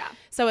time. Yeah.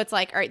 So it's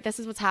like, all right, this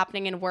is what's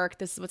happening in work.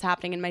 This is what's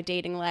happening in my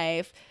dating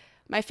life.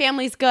 My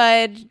family's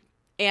good.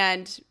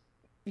 And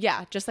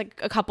yeah, just like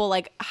a couple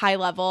like high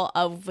level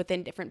of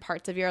within different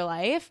parts of your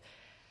life.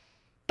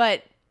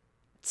 But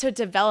to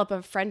develop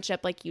a friendship,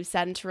 like you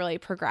said, and to really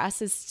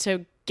progress is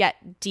to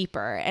get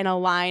deeper and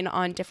align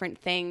on different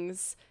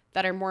things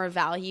that are more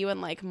value and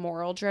like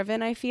moral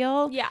driven, I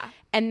feel. Yeah.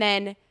 And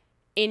then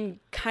in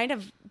kind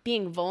of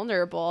being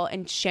vulnerable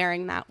and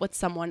sharing that with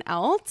someone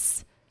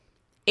else,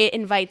 it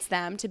invites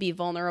them to be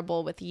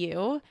vulnerable with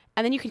you.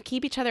 And then you can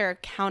keep each other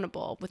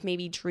accountable with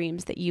maybe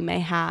dreams that you may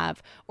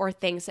have or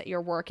things that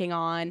you're working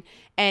on.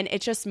 And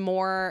it's just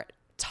more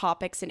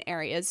topics and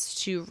areas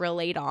to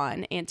relate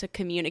on and to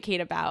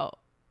communicate about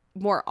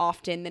more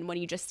often than when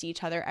you just see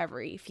each other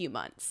every few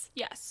months.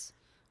 Yes.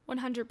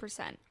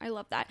 100%. I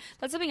love that.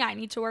 That's something I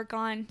need to work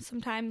on.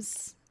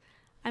 Sometimes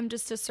I'm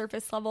just a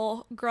surface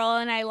level girl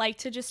and I like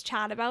to just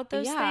chat about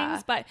those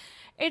things, but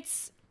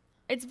it's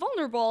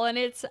vulnerable and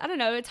it's, I don't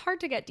know, it's hard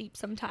to get deep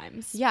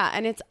sometimes. Yeah.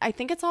 And I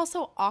think it's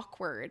also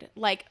awkward.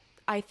 Like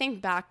I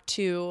think back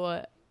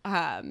to,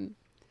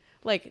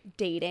 like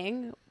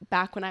dating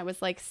back when I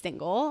was like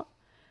single,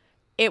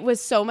 it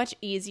was so much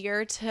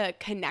easier to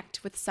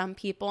connect with some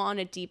people on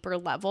a deeper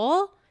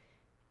level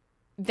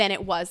than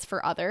it was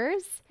for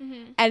others.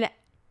 Mm-hmm. And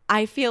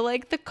I feel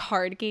like the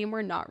card game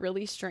We're Not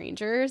Really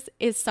Strangers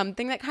is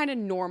something that kind of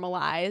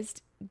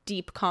normalized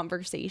deep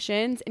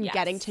conversations and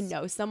getting to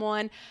know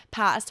someone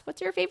past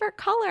what's your favorite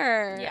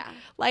color? Yeah.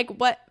 Like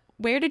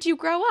where did you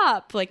grow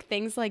up? Like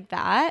things like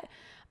that.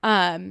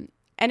 And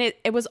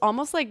it was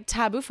almost like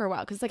taboo for a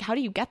while because like, how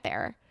do you get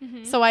there?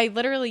 Mm-hmm. So I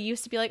literally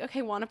used to be like,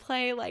 okay, want to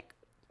play like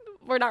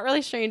We're Not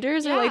Really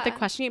Strangers or like the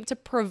question game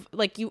to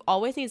like you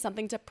always need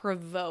something to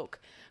provoke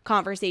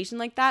conversation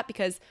like that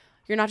because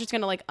you're not just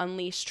going to like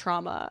unleash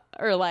trauma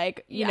or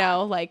like, you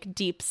know, like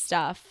deep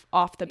stuff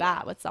off the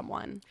bat with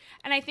someone.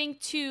 And I think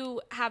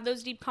to have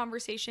those deep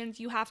conversations,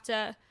 you have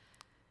to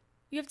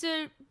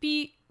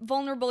be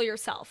vulnerable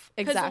yourself.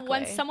 Exactly. Because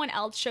when someone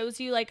else shows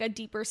you like a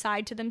deeper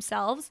side to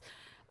themselves,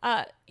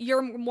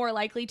 you're more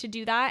likely to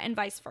do that and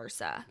vice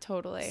versa.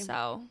 Totally.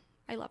 So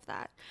I love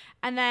that.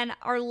 And then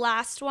our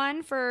last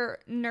one for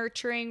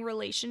nurturing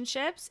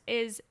relationships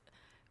is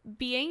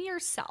being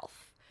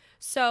yourself.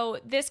 So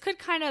this could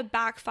kind of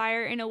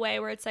backfire in a way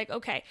where it's like,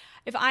 okay,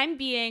 if I'm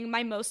being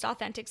my most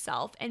authentic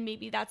self and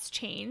maybe that's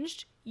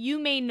changed, you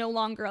may no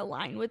longer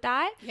align with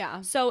that.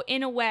 Yeah. So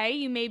in a way,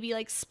 you may be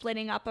like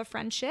splitting up a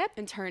friendship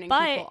and turning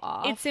people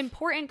off. It's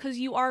important because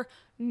you are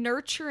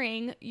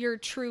nurturing your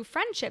true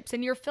friendships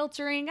and you're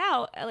filtering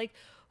out like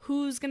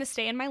who's going to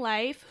stay in my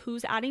life,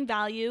 who's adding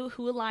value,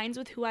 who aligns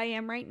with who I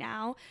am right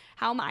now,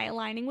 how am I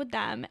aligning with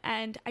them?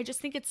 And I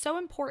just think it's so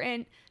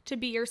important to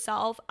be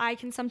yourself. I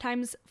can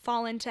sometimes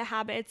fall into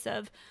habits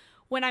of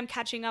when I'm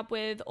catching up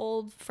with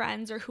old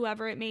friends or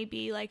whoever it may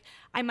be, like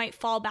I might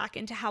fall back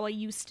into how I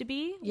used to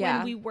be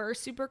when we were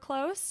super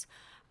close.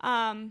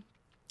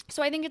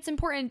 So I think it's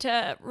important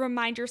to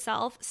remind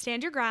yourself,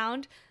 stand your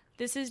ground.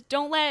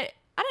 Don't let,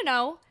 I don't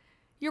know,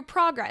 your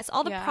progress,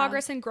 all the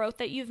progress and growth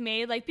that you've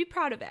made, like be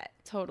proud of it.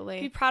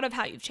 Totally. Be proud of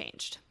how you've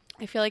changed.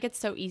 I feel like it's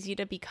so easy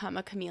to become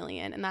a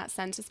chameleon in that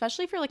sense,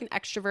 especially if you're like an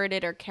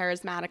extroverted or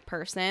charismatic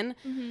person.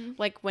 Mm-hmm.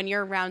 Like when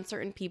you're around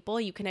certain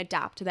people, you can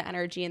adapt to the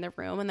energy in the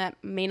room and that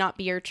may not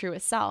be your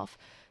truest self.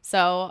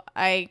 So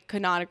I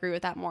could not agree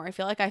with that more. I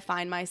feel like I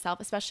find myself,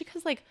 especially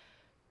because like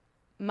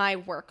my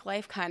work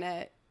life kind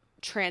of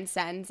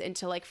transcends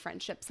into like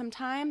friendship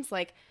sometimes.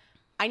 Like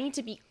I need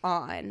to be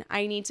on.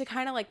 I need to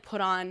kind of like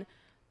put on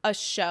a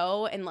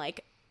show and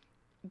like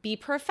be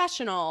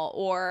professional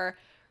or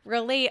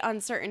relate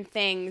on certain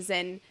things,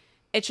 and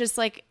it's just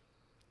like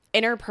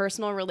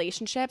interpersonal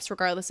relationships,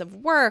 regardless of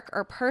work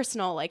or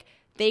personal, like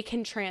they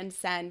can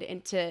transcend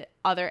into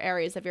other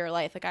areas of your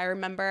life. Like I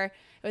remember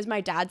it was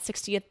my dad's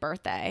 60th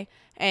birthday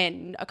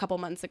and a couple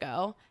months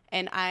ago,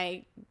 and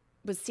I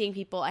was seeing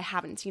people I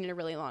haven't seen in a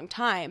really long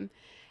time.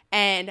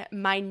 And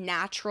my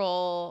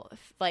natural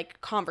like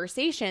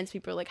conversations,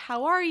 people are like,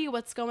 how are you?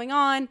 What's going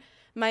on?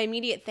 My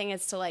immediate thing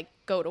is to like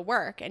go to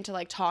work and to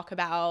like talk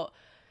about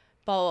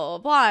blah, blah, blah,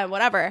 blah, and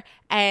whatever.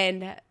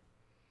 And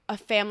a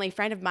family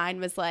friend of mine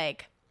was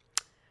like,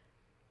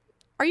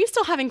 are you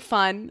still having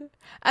fun?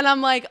 And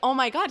I'm like, oh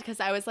my God, because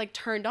I was like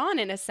turned on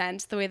in a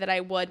sense the way that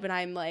I would when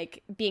I'm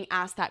like being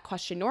asked that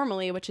question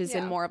normally, which is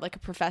in more of like a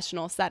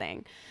professional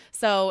setting.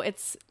 So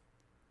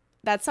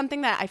that's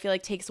something that I feel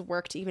like takes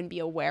work to even be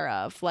aware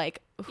of.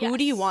 Like, who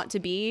do you want to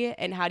be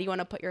and how do you want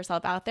to put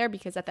yourself out there?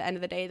 Because at the end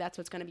of the day, that's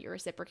what's going to be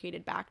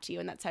reciprocated back to you,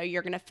 and that's how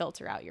you're going to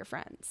filter out your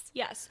friends.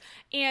 Yes.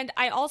 And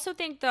I also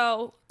think,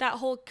 though, that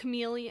whole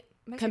chameleon.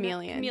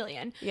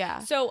 Yeah.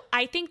 So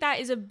I think that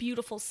is a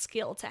beautiful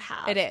skill to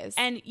have. It is.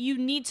 And you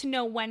need to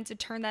know when to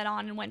turn that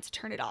on and when to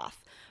turn it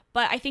off.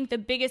 But I think the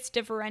biggest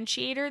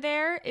differentiator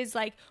there is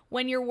like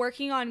when you're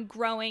working on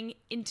growing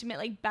intimate,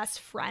 like best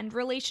friend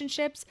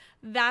relationships,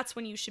 that's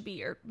when you should be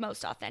your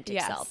most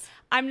authentic self.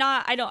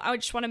 I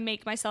just want to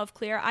make myself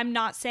clear. I'm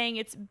not saying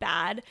it's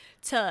bad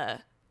to,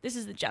 this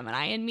is the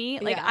Gemini in me.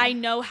 Like I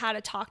know how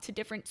to talk to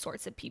different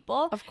sorts of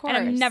people. Of course.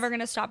 And I'm never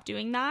going to stop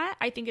doing that.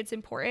 I think it's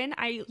important.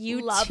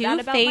 You love that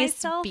about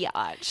myself.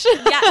 Biatch.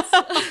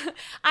 Yes.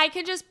 I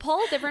can just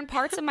pull different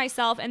parts of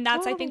myself, and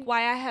that's I think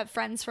why I have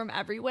friends from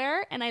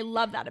everywhere, and I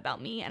love that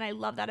about me and I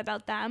love that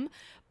about them.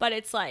 But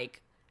it's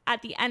like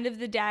at the end of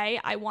the day,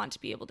 I want to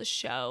be able to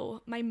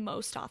show my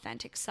most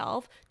authentic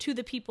self to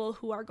the people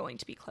who are going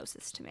to be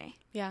closest to me.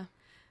 Yeah.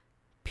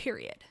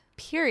 Period.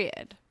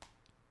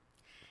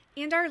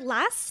 And our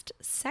last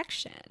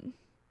section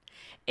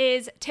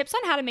is tips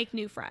on how to make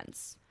new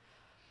friends.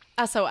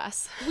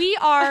 SOS. We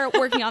are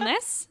working on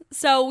this,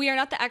 so we are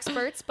not the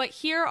experts, but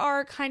here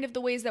are kind of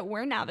the ways that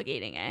we're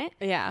navigating it.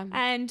 Yeah.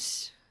 And,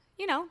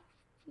 you know,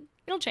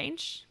 it'll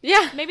change.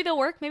 Yeah. Maybe they'll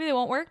work, maybe they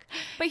won't work.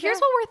 But here's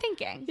what we're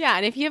thinking. Yeah,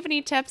 and if you have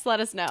any tips, let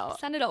us know.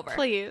 Send it over.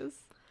 Please.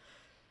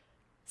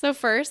 So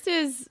first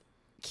is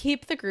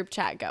keep the group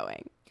chat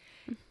going.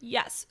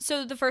 Yes.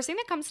 So the first thing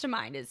that comes to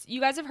mind is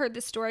you guys have heard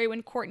this story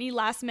when Courtney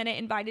last minute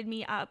invited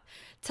me up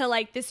to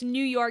like this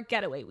New York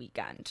getaway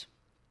weekend.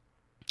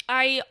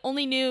 I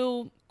only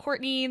knew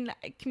Courtney and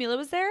Camila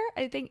was there.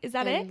 I think, is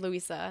that it?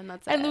 Louisa, and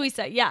that's and it.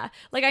 Louisa, yeah.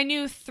 Like I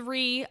knew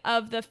 3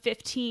 of the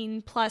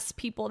 15 plus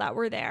people that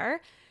were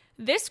there.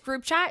 This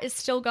group chat is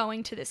still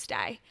going to this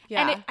day.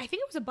 Yeah. And I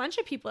think it was a bunch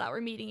of people that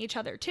were meeting each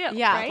other too.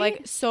 Yeah, right?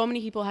 like so many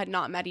people had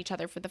not met each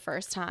other for the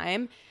first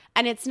time.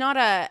 And it's not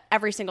a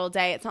every single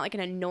day. It's not like an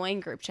annoying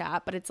group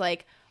chat, but it's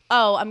like,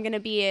 oh, I'm going to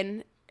be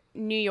in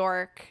New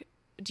York.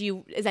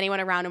 Is anyone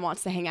around and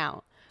wants to hang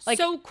out? Like,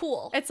 so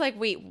cool. It's like,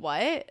 wait,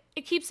 what?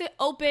 It keeps it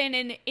open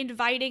and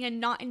inviting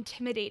and not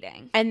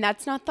intimidating. And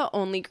that's not the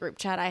only group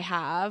chat I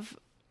have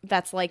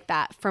that's like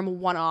that, from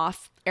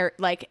one-off,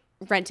 like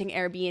renting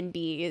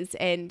Airbnbs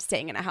and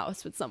staying in a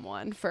house with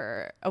someone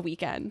for a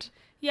weekend.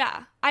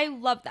 Yeah, I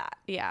love that.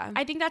 Yeah.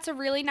 I think that's a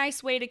really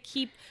nice way to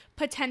keep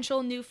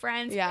potential new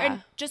friends. Yeah.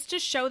 And just to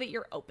show that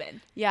you're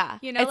open. Yeah.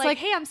 You know, it's like,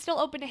 hey, I'm still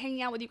open to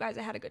hanging out with you guys.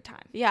 I had a good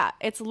time. Yeah.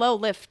 It's low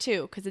lift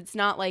too, because it's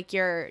not like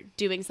you're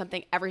doing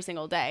something every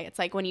single day. It's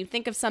like when you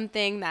think of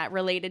something that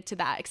related to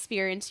that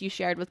experience you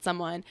shared with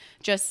someone,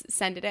 just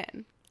send it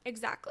in.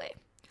 Exactly.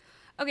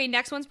 Okay,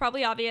 next one's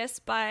probably obvious,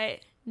 but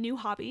new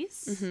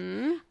hobbies.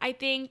 Mm-hmm. I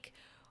think,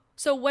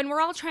 so when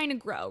we're all trying to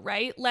grow,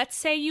 right? Let's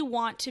say you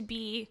want to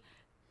be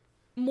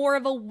more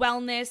of a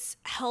wellness,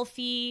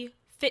 healthy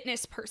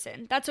fitness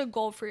person. That's a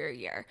goal for your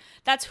year.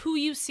 That's who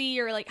you see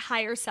your like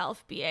higher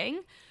self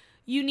being.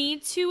 You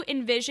need to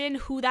envision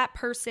who that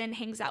person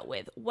hangs out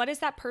with. What does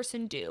that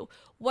person do?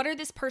 What are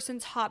this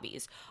person's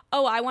hobbies?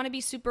 Oh, I want to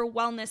be super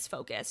wellness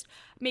focused.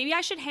 Maybe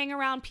I should hang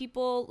around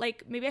people,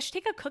 like maybe I should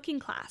take a cooking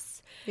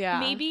class. Yeah.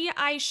 Maybe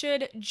I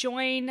should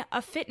join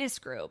a fitness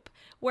group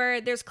where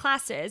there's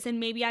classes, and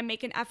maybe I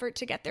make an effort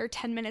to get there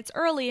 10 minutes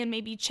early and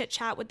maybe chit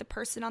chat with the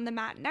person on the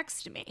mat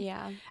next to me.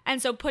 Yeah. And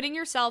so putting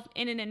yourself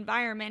in an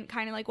environment,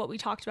 kind of like what we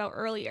talked about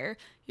earlier,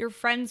 you're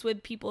friends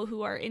with people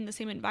who are in the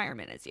same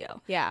environment as you.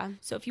 Yeah.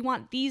 So if you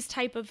want these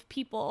type of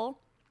people,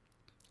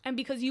 and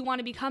because you want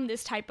to become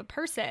this type of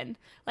person,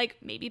 like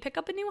maybe pick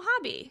up a new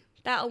hobby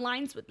that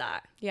aligns with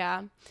that.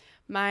 Yeah.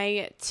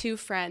 My 2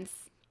 friends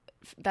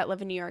that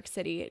live in New York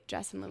City,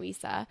 Jess and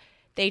Louisa,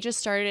 they just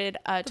started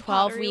a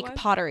 12-week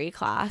pottery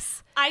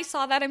class. I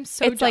saw that. I'm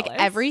so It's jealous. like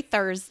every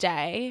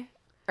Thursday,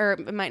 or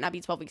it might not be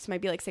 12 weeks. It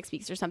might be like 6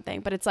 weeks or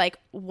something. But it's like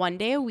one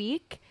day a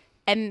week.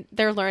 And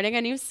they're learning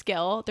a new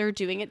skill. They're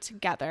doing it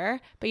together,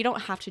 but you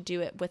don't have to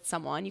do it with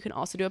someone. You can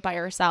also do it by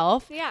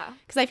yourself. Yeah.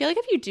 Because I feel like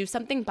if you do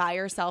something by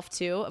yourself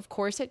too, of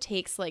course it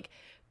takes like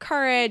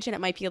courage and it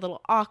might be a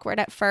little awkward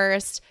at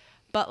first,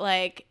 but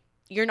like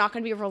you're not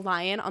going to be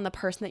reliant on the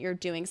person that you're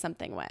doing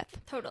something with.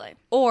 Totally.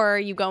 Or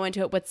you go into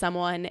it with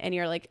someone and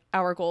you're like,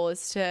 our goal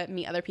is to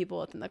meet other people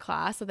within the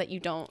class so that you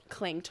don't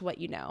cling to what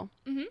you know.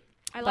 Mm-hmm.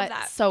 I love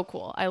that. So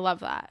cool. I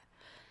love that.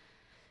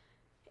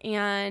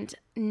 And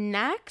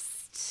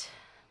next,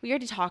 we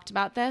already talked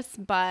about this,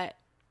 but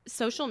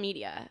social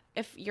media.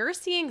 If you're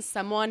seeing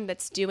someone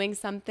that's doing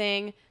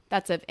something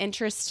that's of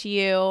interest to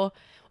you,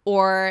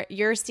 or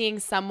you're seeing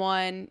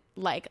someone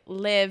like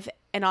live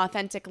an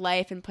authentic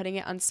life and putting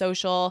it on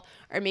social,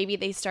 or maybe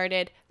they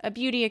started a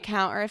beauty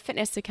account or a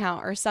fitness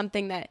account or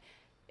something that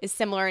is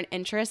similar in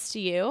interest to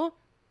you,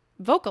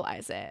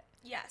 vocalize it.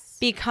 Yes.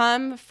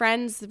 Become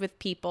friends with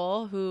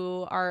people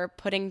who are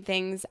putting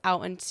things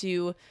out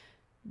into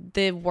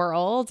the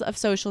world of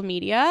social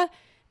media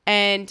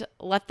and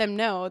let them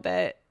know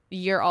that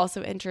you're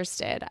also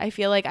interested. I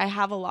feel like I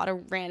have a lot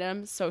of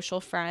random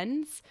social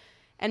friends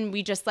and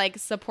we just like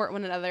support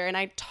one another. And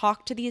I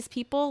talk to these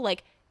people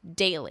like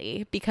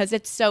daily because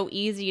it's so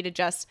easy to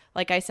just,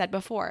 like I said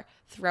before,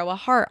 throw a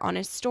heart on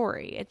a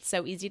story. It's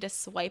so easy to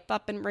swipe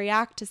up and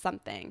react to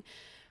something.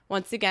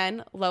 Once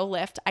again, low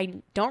lift.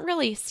 I don't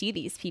really see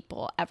these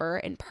people ever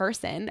in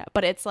person,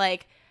 but it's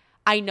like,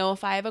 I know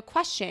if I have a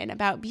question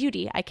about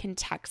beauty, I can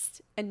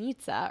text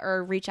Anitza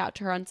or reach out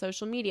to her on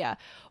social media.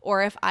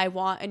 Or if I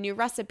want a new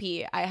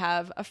recipe, I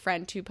have a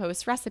friend who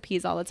posts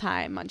recipes all the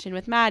time, Munchin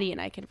with Maddie, and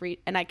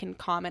I can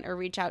comment or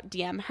reach out,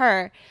 DM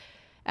her.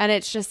 And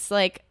it's just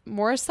like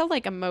more so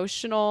like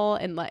emotional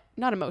and like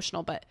not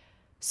emotional, but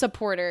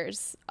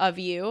supporters of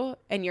you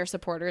and you're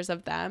supporters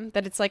of them,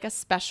 that it's like a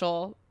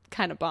special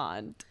kind of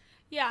bond.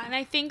 Yeah, and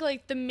I think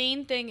like the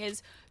main thing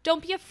is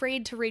don't be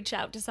afraid to reach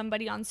out to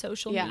somebody on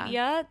social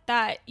media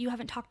that you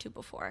haven't talked to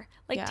before.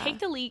 Like take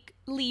the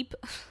leap.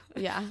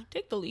 Yeah.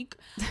 Take the leap.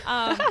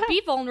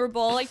 Be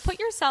vulnerable. Like put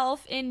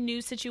yourself in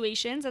new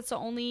situations. That's the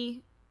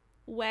only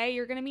way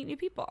you're going to meet new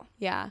people.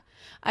 Yeah.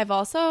 I've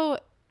also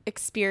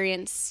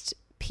experienced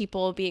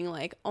people being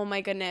like, oh my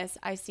goodness,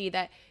 I see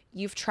that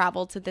you've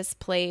traveled to this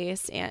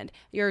place and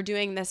you're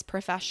doing this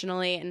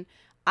professionally, and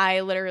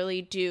I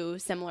literally do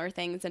similar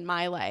things in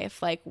my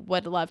life, like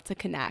would love to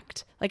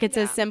connect. Like it's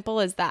as simple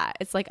as that.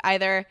 It's like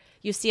either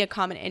you see a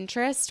common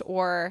interest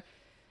or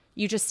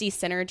you just see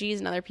synergies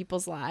in other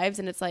people's lives.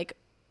 And it's like,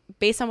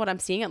 based on what I'm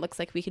seeing, it looks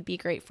like we could be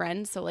great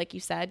friends. So like you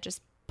said,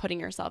 just putting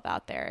yourself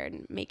out there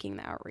and making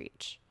the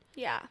outreach.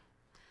 Yeah.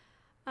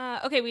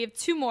 Okay, we have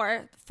two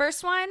more. The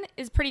first one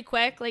is pretty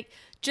quick. Like,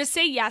 just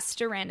say yes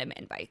to random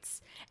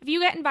invites. If you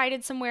get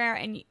invited somewhere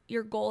and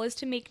your goal is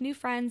to make new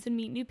friends and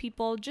meet new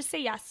people, just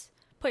say yes.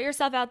 Put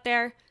yourself out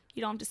there.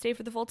 You don't have to stay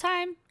for the full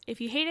time.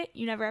 If you hate it,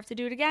 you never have to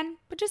do it again.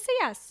 But just say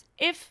yes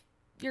if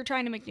you're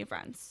trying to make new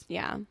friends.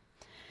 Yeah.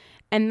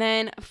 And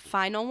then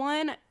final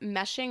one,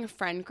 meshing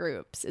friend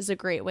groups is a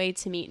great way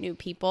to meet new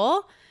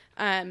people.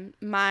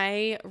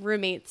 My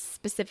roommates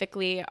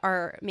specifically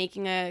are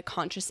making a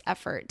conscious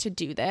effort to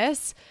do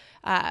this.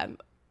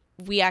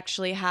 We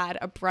actually had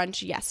a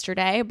brunch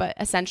yesterday, but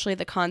essentially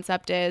the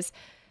concept is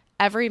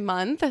every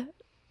month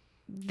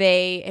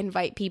they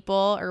invite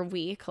people, or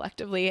we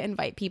collectively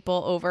invite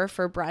people over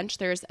for brunch.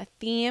 There's a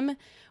theme.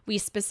 We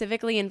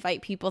specifically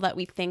invite people that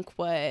we think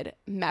would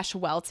mesh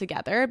well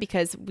together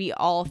because we're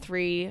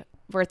three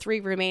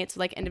roommates with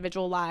like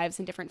individual lives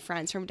and different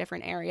friends from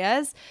different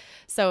areas.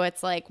 So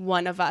it's like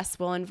one of us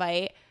will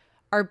invite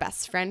our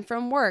best friend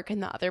from work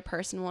and the other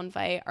person will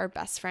invite our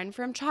best friend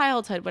from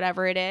childhood,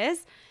 whatever it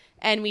is.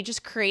 And we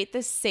just create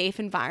this safe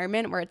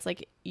environment where it's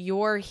like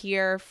you're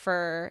here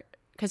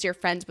because you're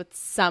friends with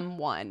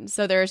someone.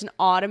 So there's an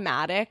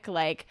automatic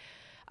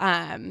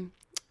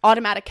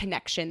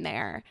connection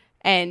there.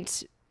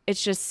 And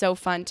it's just so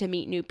fun to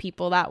meet new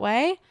people that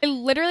way. I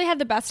literally had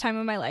the best time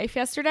of my life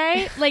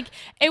yesterday. Like,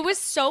 it was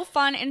so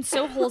fun and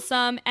so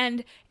wholesome.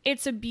 And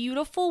it's a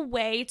beautiful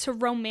way to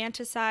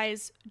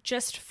romanticize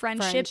just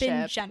friendship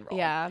in general.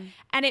 Yeah.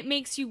 And it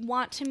makes you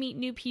want to meet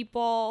new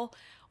people,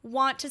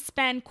 want to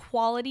spend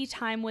quality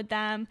time with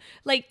them.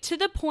 Like, to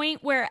the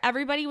point where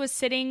everybody was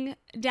sitting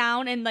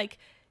down and, like,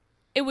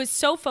 it was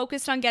so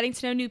focused on getting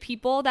to know new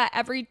people that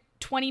every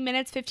 20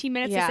 minutes, 15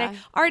 minutes to say,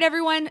 all right,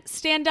 everyone,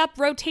 stand up,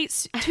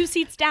 rotate 2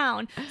 seats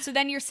down. So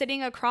then you're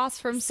sitting across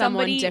from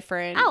somebody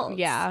different else.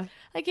 Yeah.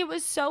 Like, it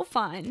was so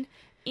fun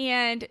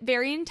and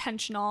very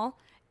intentional.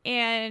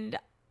 And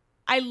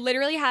I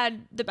literally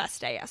had the best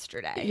day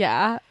yesterday.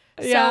 Yeah.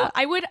 So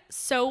I would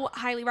so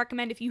highly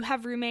recommend, if you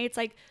have roommates,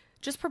 like,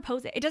 just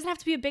propose it. It doesn't have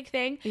to be a big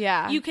thing.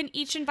 Yeah. You can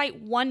each invite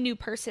one new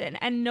person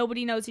and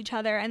nobody knows each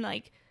other, and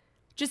like,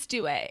 just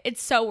do it.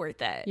 It's so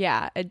worth it.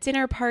 Yeah. A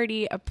dinner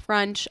party, a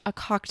brunch, a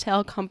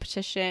cocktail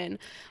competition,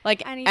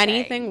 like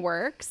anything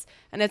works.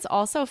 And it's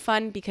also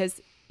fun because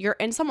you're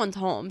in someone's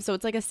home. So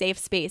it's like a safe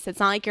space. It's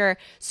not like you're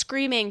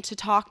screaming to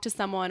talk to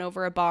someone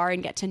over a bar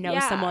and get to know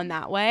someone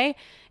that way.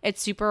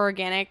 It's super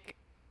organic,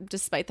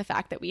 despite the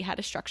fact that we had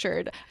a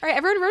structured, all right,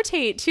 everyone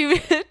rotate 2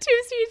 seats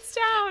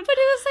down. But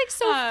it was like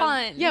so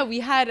fun. Yeah.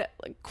 We had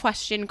like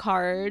question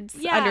cards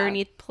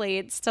underneath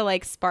plates to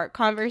like spark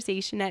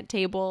conversation at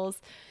tables.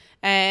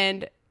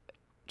 And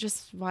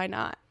just why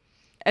not?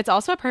 it's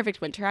also a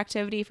perfect winter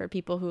activity for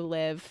people who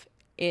live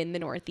in the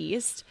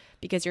Northeast,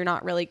 because you're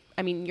not really,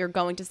 I mean, you're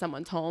going to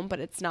someone's home, but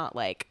it's not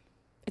like,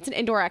 it's an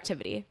indoor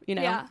activity, you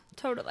know? Yeah,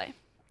 totally.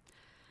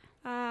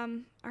 All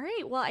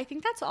right. Well, I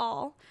think that's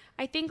all.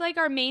 I think like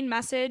our main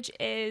message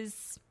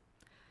is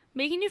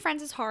making new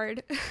friends is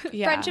hard.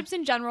 Yeah. Friendships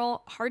in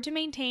general, hard to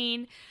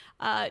maintain,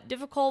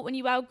 difficult when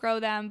you outgrow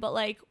them, but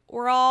like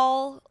we're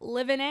all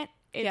living it.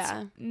 It's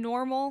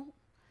normal.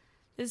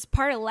 It's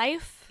part of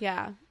life.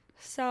 Yeah.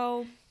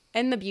 So.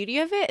 And the beauty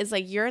of it is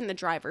like you're in the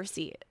driver's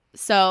seat.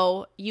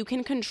 So you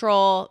can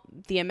control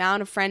the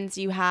amount of friends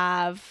you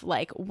have,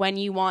 like when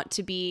you want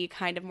to be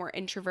kind of more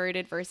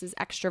introverted versus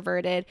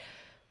extroverted,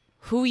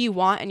 who you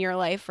want in your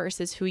life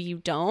versus who you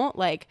don't.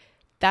 Like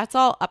that's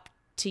all up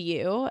to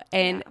you.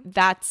 And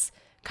that's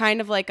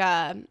kind of like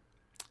a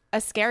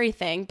scary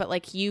thing, but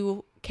like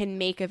you can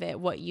make of it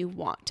what you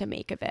want to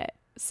make of it.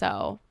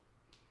 So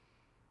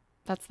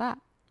that's that.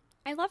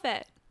 I love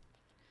it.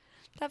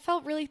 That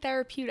felt really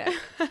therapeutic.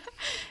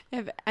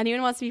 If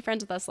anyone wants to be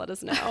friends with us, let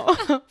us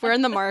know. We're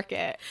in the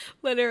market.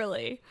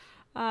 Literally.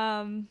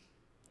 Well,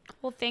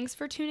 thanks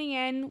for tuning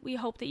in. We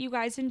hope that you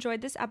guys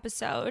enjoyed this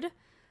episode,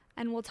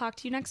 and we'll talk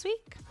to you next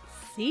week.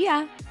 See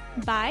ya.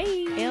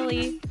 Bye.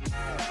 Haley.